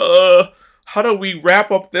like, how do we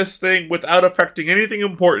wrap up this thing without affecting anything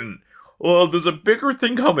important? Well, there's a bigger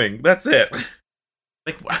thing coming. That's it.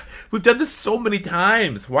 Like, we've done this so many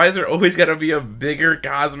times. Why is there always got to be a bigger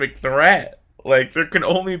cosmic threat? Like, there can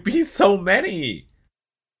only be so many.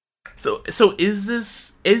 So is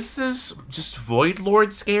this just Void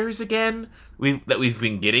Lord scares again? We've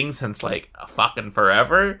been getting since like fucking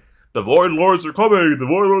forever. The Void Lords are coming. The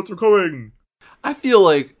Void Lords are coming. I feel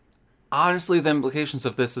like, honestly, the implications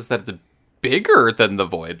of this is that it's bigger than the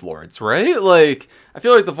Void Lords, right? Like, I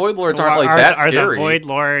feel like the Void Lords aren't that scary. Are the Void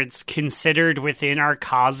Lords considered within our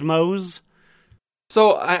cosmos?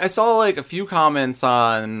 So I saw like a few comments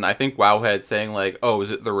on, I think Wowhead saying like, oh, is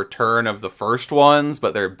it the return of the first ones,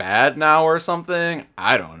 but they're bad now or something?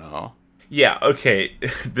 I don't know. Yeah, okay.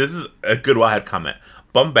 This is a good Wowhead comment.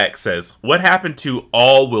 Bumbeck says, what happened to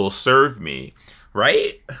all will serve me?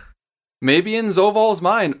 Right? Maybe in Zoval's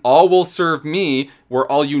mind, all will serve me. We're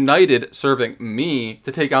all united serving me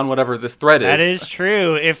to take on whatever this threat is. That is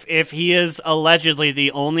true. If he is allegedly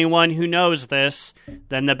the only one who knows this,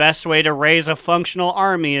 then the best way to raise a functional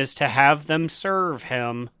army is to have them serve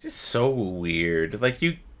him. Just so weird. Like,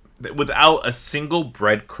 without a single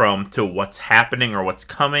breadcrumb to what's happening or what's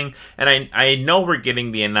coming. And I know we're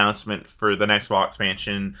getting the announcement for the next WoW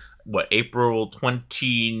expansion, April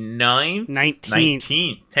 29th?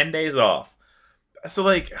 19th. 10 days off. So,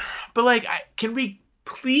 like, but, like, can we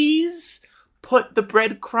please put the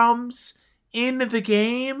breadcrumbs in the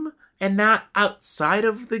game and not outside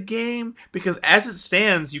of the game? Because as it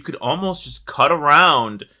stands, you could almost just cut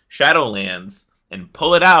around Shadowlands and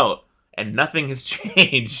pull it out, and nothing has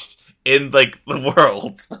changed in, like, the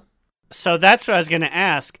world. So that's what I was going to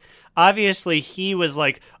ask. Obviously, he was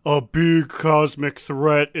like, a big cosmic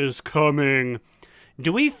threat is coming.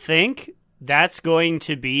 Do we think that's going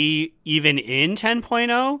to be even in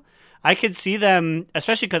 10.0? I could see them,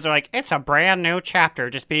 especially because they're like, it's a brand new chapter,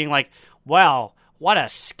 just being like, well, what a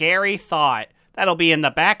scary thought. That'll be in the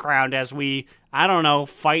background as we, I don't know,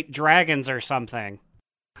 fight dragons or something.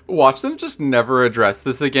 Watch them just never address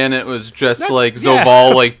this again. It was just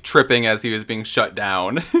Zoval like tripping as he was being shut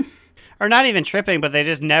down. Or not even tripping, but they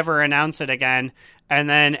just never announce it again. And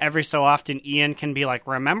then every so often Ian can be like,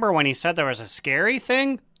 remember when he said there was a scary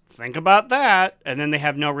thing? Think about that. And then they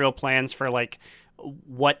have no real plans for like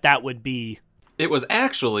what that would be. It was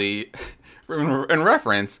actually in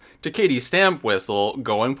reference to Katie's stamp whistle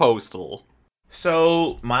going postal.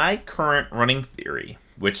 So my current running theory,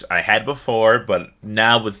 which I had before, but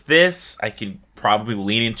now with this, I can probably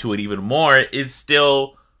lean into it even more, is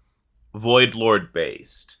still Void Lord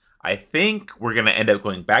based. I think we're going to end up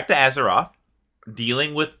going back to Azeroth,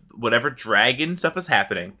 dealing with whatever dragon stuff is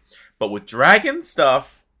happening. But with dragon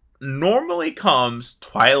stuff, normally comes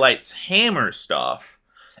Twilight's Hammer stuff.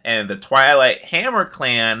 And the Twilight Hammer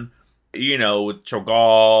clan, you know, with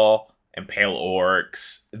Cho'Gall and Pale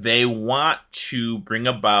Orcs, they want to bring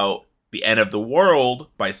about the end of the world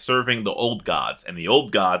by serving the old gods. And the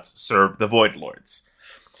old gods serve the Void Lords.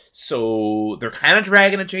 So they're kind of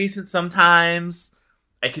dragon adjacent sometimes.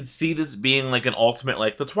 I could see this being like an ultimate,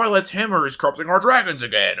 like the Twilight's hammer is corrupting our dragons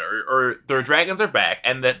again, or their dragons are back,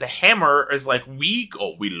 and that the hammer is like, we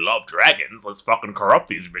love dragons, let's fucking corrupt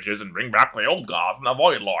these bitches and bring back the old gods and the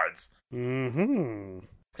Void Lords. Mm-hmm.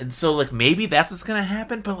 And so, like, maybe that's what's gonna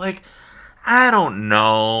happen, but like, I don't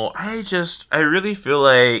know. I really feel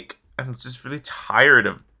like I'm just really tired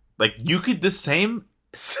of, like, the same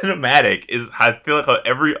cinematic is, I feel like, how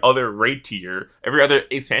every other raid tier, every other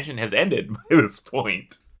expansion has ended by this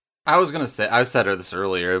point. I said this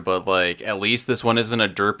earlier, but like, at least this one isn't a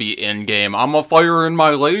derpy in-game, I'm a fire in my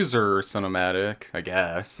laser cinematic, I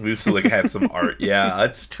guess. At least it, like, had some art. Yeah,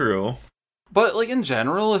 that's true. But like, in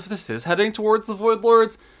general, if this is heading towards the Void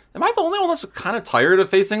Lords, am I the only one that's kind of tired of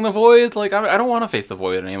facing the Void? Like, I don't want to face the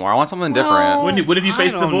Void anymore. I want something different. When have you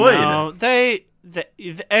faced the Void? Void?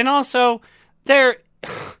 And also, they're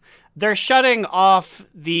shutting off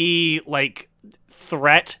the, like,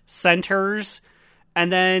 threat centers,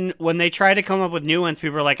 and then when they try to come up with new ones,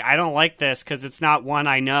 people are like, I don't like this because it's not one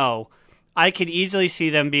I know. I could easily see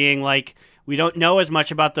them being like, we don't know as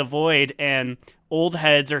much about the Void, and old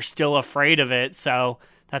heads are still afraid of it, so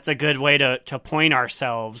that's a good way to point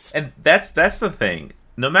ourselves. And that's the thing.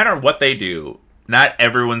 No matter what they do, not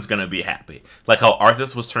everyone's going to be happy. Like how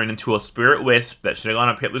Arthas was turned into a spirit wisp that should have gone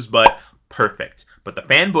up Hitler's butt. Perfect. But the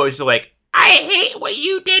fanboys are like, I hate what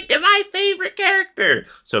you did to my favorite character.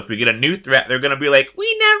 So if we get a new threat, they're going to be like,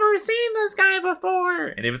 we never seen this guy before.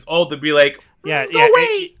 And if it's old, they'll be like,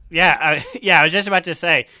 I was just about to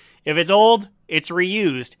say, if it's old, it's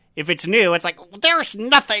reused. If it's new, it's like, there's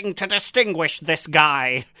nothing to distinguish this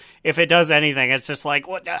guy. If it does anything, it's just like,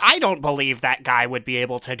 I don't believe that guy would be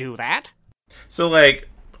able to do that. So, like,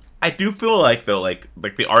 I do feel like, though, like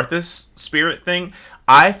the Arthas spirit thing,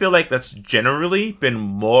 I feel like that's generally been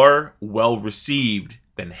more well-received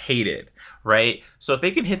than hated, right? So if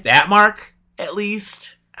they can hit that mark, at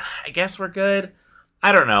least, I guess we're good.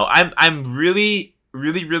 I don't know. I'm really,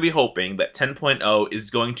 really, really hoping that 10.0 is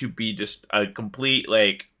going to be just a complete,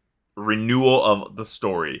 like, renewal of the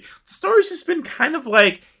story. The story's just been kind of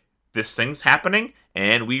like, this thing's happening,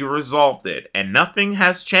 and we resolved it, and nothing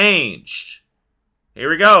has changed. Here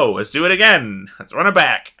we go. Let's do it again. Let's run it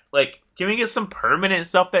back. Like, can we get some permanent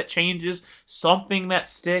stuff that changes? Something that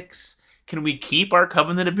sticks? Can we keep our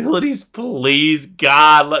Covenant abilities? Please,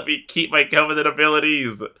 God, let me keep my Covenant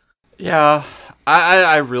abilities. Yeah,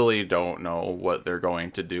 I really don't know what they're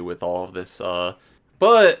going to do with all of this,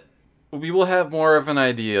 but we will have more of an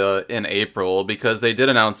idea in April, because they did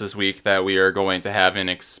announce this week that we are going to have an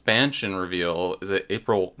expansion reveal. Is it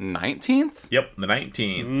April 19th? Yep, the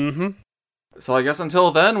 19th. Mm-hmm. So I guess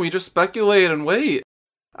until then, we just speculate and wait.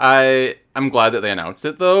 I'm glad that they announced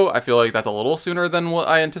it, though. I feel like that's a little sooner than what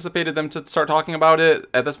I anticipated them to start talking about it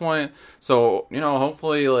at this point. So,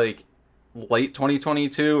 hopefully, like, late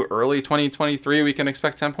 2022, early 2023, we can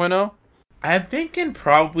expect 10.0. I'm thinking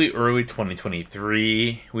probably early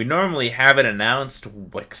 2023. We normally have it announced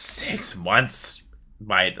like 6 months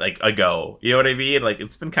ago. You know what I mean? Like,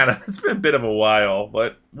 it's been a bit of a while,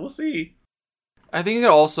 but we'll see. I think it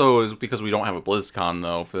also is because we don't have a BlizzCon,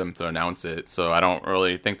 though, for them to announce it, so I don't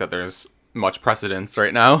really think that there's much precedence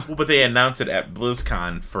right now. Well, but they announced it at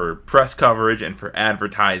BlizzCon for press coverage and for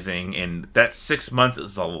advertising, and that 6 months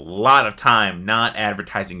is a lot of time not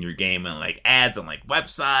advertising your game and, like, ads on, like,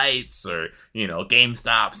 websites or,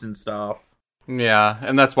 GameStops and stuff. Yeah,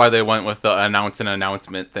 and that's why they went with the announce an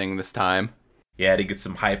announcement thing this time. Yeah, to get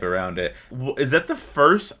some hype around it. Is that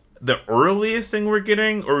the earliest thing we're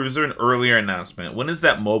getting, or is there an earlier announcement? When is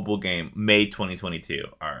that mobile game? May 2022.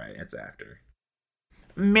 Alright, it's after.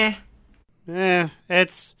 Meh.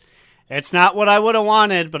 It's not what I would have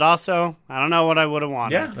wanted, but also, I don't know what I would have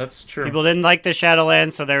wanted. Yeah, that's true. People didn't like the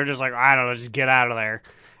Shadowlands, so they were just like, I don't know, just get out of there.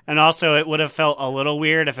 And also, it would have felt a little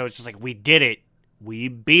weird if it was just like, we did it. We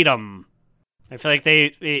beat them. I feel like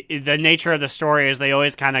the nature of the story is they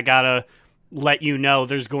always kind of gotta let you know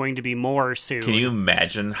there's going to be more soon. Can you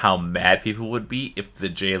imagine how mad people would be if the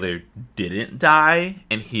jailer didn't die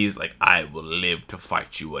and he's like, I will live to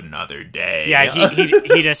fight you another day? Yeah,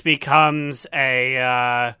 he just becomes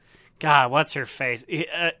a God, what's her face?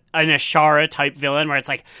 An Ashara type villain where it's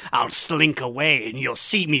like, I'll slink away and you'll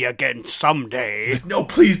see me again someday. No,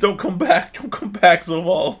 please don't come back. Don't come back,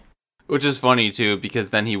 Zoval. Which is funny, too, because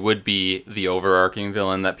then he would be the overarching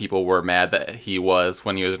villain that people were mad that he was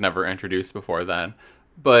when he was never introduced before then.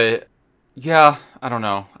 But, yeah, I don't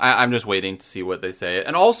know. I'm just waiting to see what they say.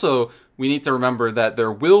 And also, we need to remember that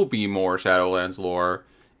there will be more Shadowlands lore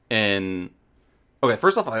in... Okay,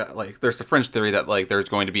 first off, there's the fringe theory that, there's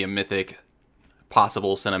going to be a mythic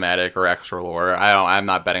possible cinematic or extra lore. I'm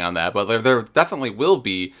not betting on that, but there definitely will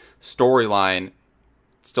be storyline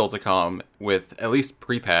still to come with at least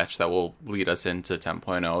pre-patch that will lead us into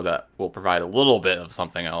 10.0 that will provide a little bit of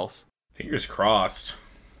something else. Fingers crossed.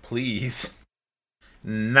 Please.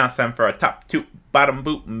 Now it's time for our top two, bottom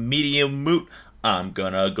boot, medium boot. I'm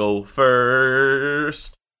gonna go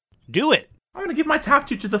first. Do it. I'm gonna give my top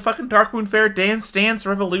two to the fucking Darkmoon Faire Dance Dance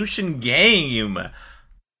Revolution game.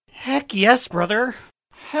 Heck yes, brother.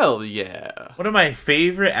 Hell yeah. One of my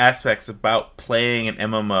favorite aspects about playing an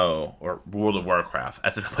MMO, or World of Warcraft,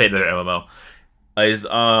 as if I played another MMO, is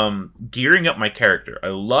gearing up my character. I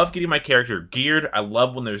love getting my character geared. I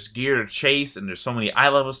love when there's gear to chase and there's so many eye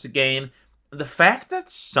levels to gain. The fact that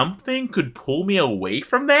something could pull me away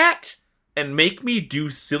from that and make me do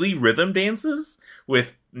silly rhythm dances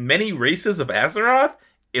with many races of Azeroth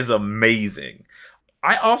is amazing.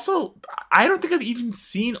 I don't think I've even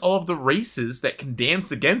seen all of the races that can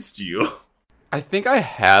dance against you. I think I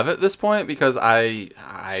have at this point because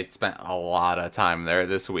I spent a lot of time there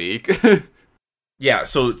this week. Yeah,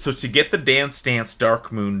 so to get the Dance Dance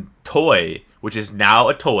Darkmoon toy, which is now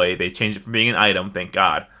a toy, they changed it from being an item, thank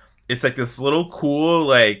God. It's like this little cool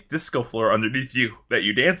like disco floor underneath you that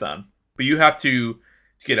you dance on. But you have to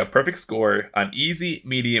get a perfect score on easy,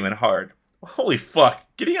 medium, and hard. Holy fuck,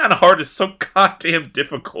 getting on hard is so goddamn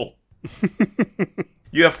difficult.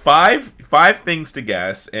 You have five things to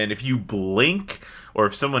guess, and if you blink or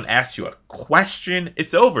if someone asks you a question,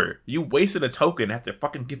 it's over. You wasted a token and have to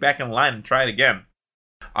fucking get back in line and try it again.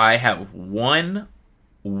 I have one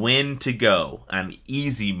win to go on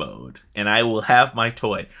easy mode, and I will have my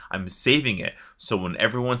toy. I'm saving it so when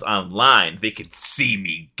everyone's online, they can see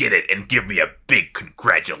me get it and give me a big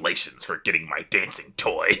congratulations for getting my dancing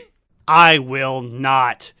toy. I will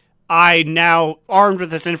not. I now, armed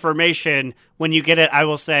with this information, when you get it, I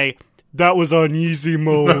will say, that was on easy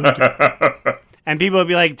mode. And people will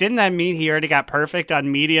be like, didn't that mean he already got perfect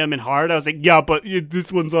on medium and hard? I was like, yeah, but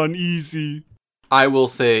this one's on easy. I will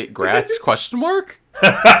say, grats, question mark?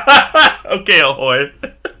 Okay, ahoy.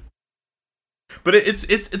 But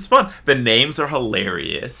it's fun. The names are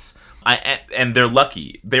hilarious. And they're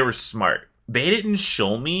lucky. They were smart. They didn't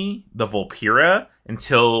show me the Volpira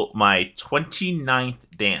until my 29th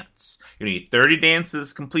dance. You need 30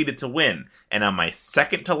 dances completed to win. And on my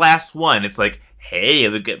second to last one, it's like, hey,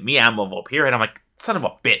 look at me, I'm a Volpira. And I'm like, son of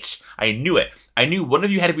a bitch. I knew it. I knew one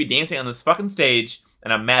of you had to be dancing on this fucking stage,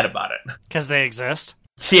 and I'm mad about it. Because they exist?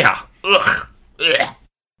 Yeah. Ugh. Ugh.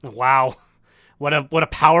 Wow. What a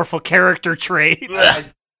powerful character trait.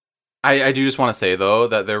 I do just want to say, though,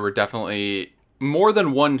 that there were definitely more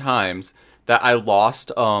than one times that I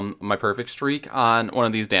lost my perfect streak on one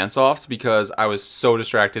of these dance-offs because I was so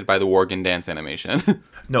distracted by the Worgen dance animation.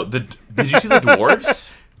 No, did you see the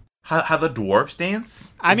dwarves? How the dwarves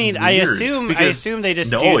dance? I mean, I assume they just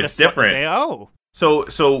do it's different.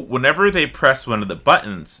 So whenever they press one of the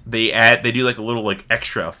buttons, they do like a little like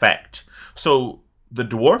extra effect. So the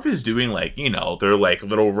dwarf is doing like, their like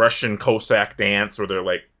little Russian Cossack dance where they're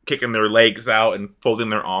like kicking their legs out and folding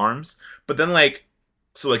their arms. But then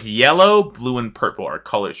so yellow, blue, and purple are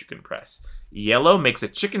colors you can press. Yellow makes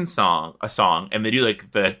a song, and they do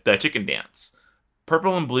like the chicken dance.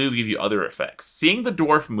 Purple and blue give you other effects. Seeing the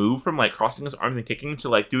dwarf move from like crossing his arms and kicking to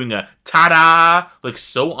like doing a ta-da, like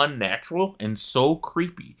so unnatural and so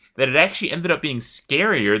creepy that it actually ended up being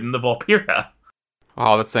scarier than the Volpira.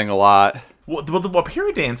 Oh, that's saying a lot. Well, the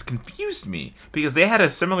Volpira dance confused me because they had a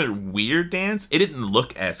similar weird dance. It didn't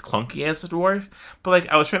look as clunky as the dwarf, but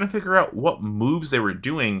I was trying to figure out what moves they were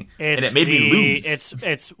doing, and it made me lose.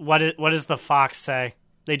 It's what does the fox say?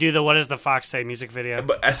 They do the "What Does the Fox Say" music video.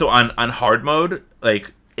 But so on hard mode,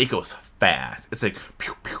 it goes fast. It's like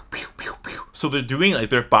pew pew pew pew pew. So they're doing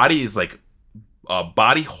their body is like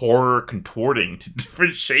body horror contorting to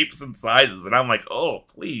different shapes and sizes, and I'm like, oh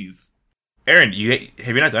please, Aaron, have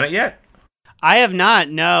you not done it yet? I have not.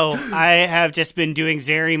 No, I have just been doing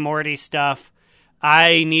Zeri Morty stuff.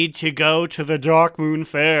 I need to go to the Darkmoon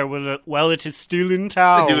Faire while it is still in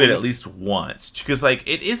town. I do it at least once because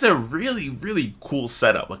it is a really, really cool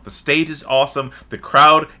setup. The stage is awesome. The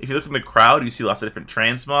crowd, if you look in the crowd, you see lots of different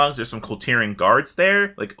transmogs. There's some Kultiran guards there.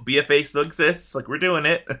 BFA still exists. We're doing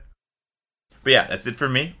it. But yeah, that's it for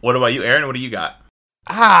me. What about you, Aaron? What do you got?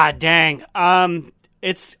 Ah, dang.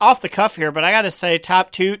 It's off the cuff here, but I gotta say,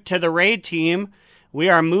 top two to the raid team. We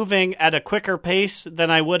are moving at a quicker pace than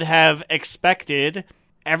I would have expected.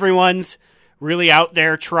 Everyone's really out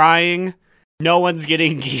there trying. No one's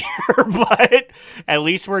getting gear, but at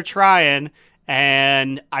least we're trying.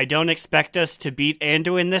 And I don't expect us to beat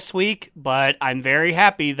Anduin this week, but I'm very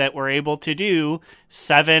happy that we're able to do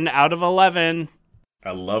 7 out of 11.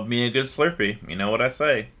 I love me a good Slurpee. You know what I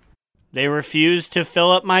say. They refused to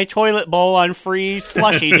fill up my toilet bowl on free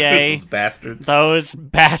slushy day. Those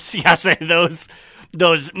bastards.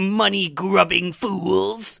 Those money-grubbing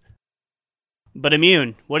fools. But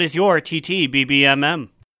Immune, what is your TTBBMM?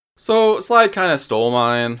 So, Slide kind of stole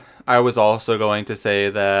mine. I was also going to say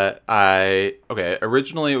that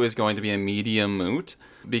originally it was going to be a medium moot,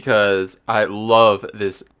 because I love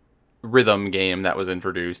this rhythm game that was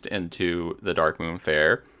introduced into the Dark Moon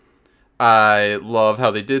Fair. I love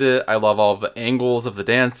how they did it. I love all the angles of the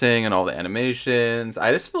dancing and all the animations.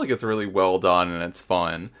 I just feel like it's really well done and it's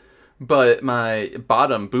fun. But my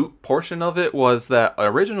bottom boot portion of it was that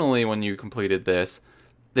originally when you completed this,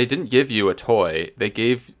 they didn't give you a toy. They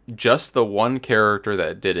gave just the one character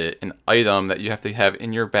that did it an item that you have to have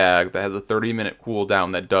in your bag that has a 30-minute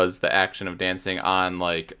cooldown that does the action of dancing on,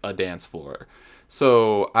 like, a dance floor.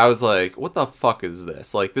 So I was like, what the fuck is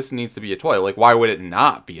this? Like, this needs to be a toy. Like, why would it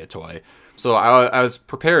not be a toy? So I was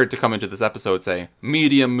prepared to come into this episode saying,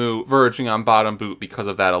 medium moot, verging on bottom boot because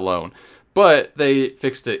of that alone. But they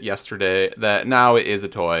fixed it yesterday that now it is a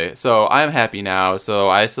toy. So I'm happy now. So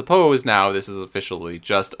I suppose now this is officially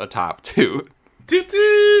just a top 2.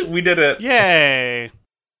 We did it. Yay.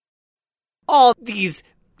 All these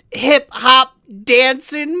hip-hop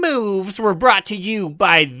dancing moves were brought to you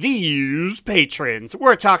by these patrons.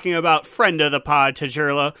 We're talking about friend of the pod,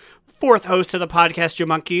 Tajirla, fourth host of the podcast, Joe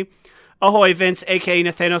Monkey. Ahoy Vince, a.k.a.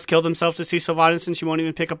 Nathanos, killed himself to see Sylvanas and she won't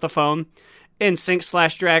even pick up the phone.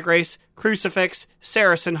 NSYNC/Drag Race, Crucifix,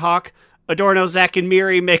 Saracen Hawk, Adorno, Zach, and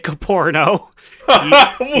Miri make a porno.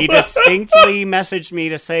 He distinctly messaged me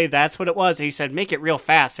to say that's what it was. He said, make it real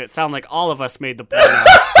fast. It sounded like all of us made the porno.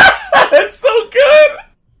 That's so good.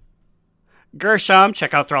 Gershom,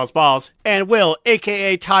 check out Thrall's Balls. And Will,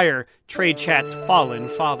 a.k.a. Tyre, Trade Chat's fallen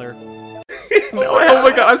father. Oh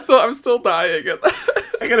my god, I'm still dying.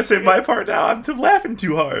 I gotta say my part now. I'm laughing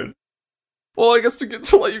too hard. Well, I guess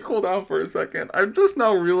to let you cool down for a second, I'm just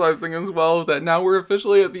now realizing as well that now we're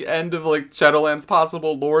officially at the end of, like, Shadowlands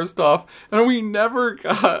possible lore stuff, and we never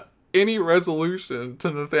got any resolution to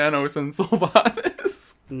Nathanos and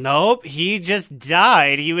Sylvanas. Nope, he just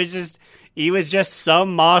died. He was just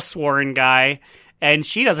some Mossworn guy, and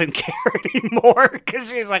she doesn't care anymore,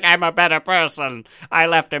 because she's like, I'm a better person. I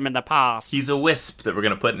left him in the past. He's a wisp that we're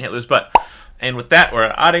gonna put in Hitler's butt. And with that,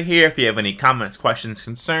 we're out of here. If you have any comments, questions,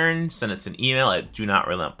 concerns, send us an email at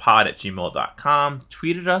donotrelenttpod@gmail.com.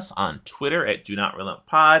 Tweet at us on Twitter at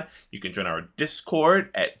donotrelenttpod. You can join our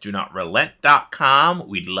Discord at donotRelent.com.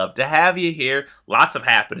 We'd love to have you here. Lots of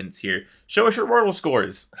happenings here. Show us your Wordle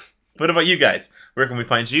scores. What about you guys? Where can we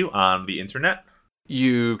find you on the internet?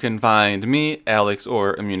 You can find me, Alex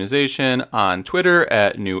or Immunization, on Twitter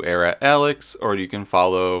at NewEraAlex, or you can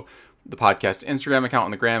follow the podcast Instagram account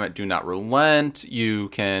on the gram at Do Not Relent. You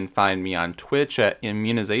can find me on Twitch at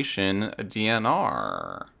Immunization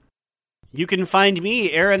DNR. You can find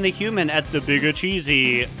me, Aaron the Human, at The Bigger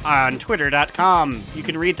Cheesy on Twitter.com. You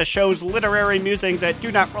can read the show's literary musings at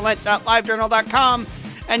DoNotRelent.LiveJournal.com.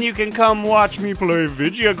 And you can come watch me play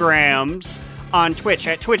Videograms on Twitch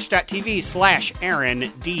at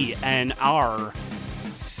twitch.tv/AaronDNR.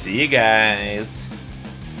 See you guys.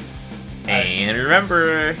 And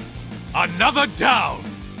remember... Another down!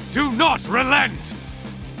 Do not relent!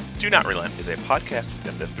 Do Not Relent is a podcast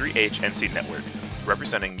within the 3HNC network,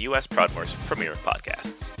 representing U.S. Proudmoore's premier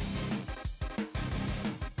podcasts.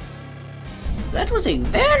 That was a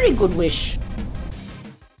very good wish.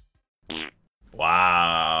 Wow.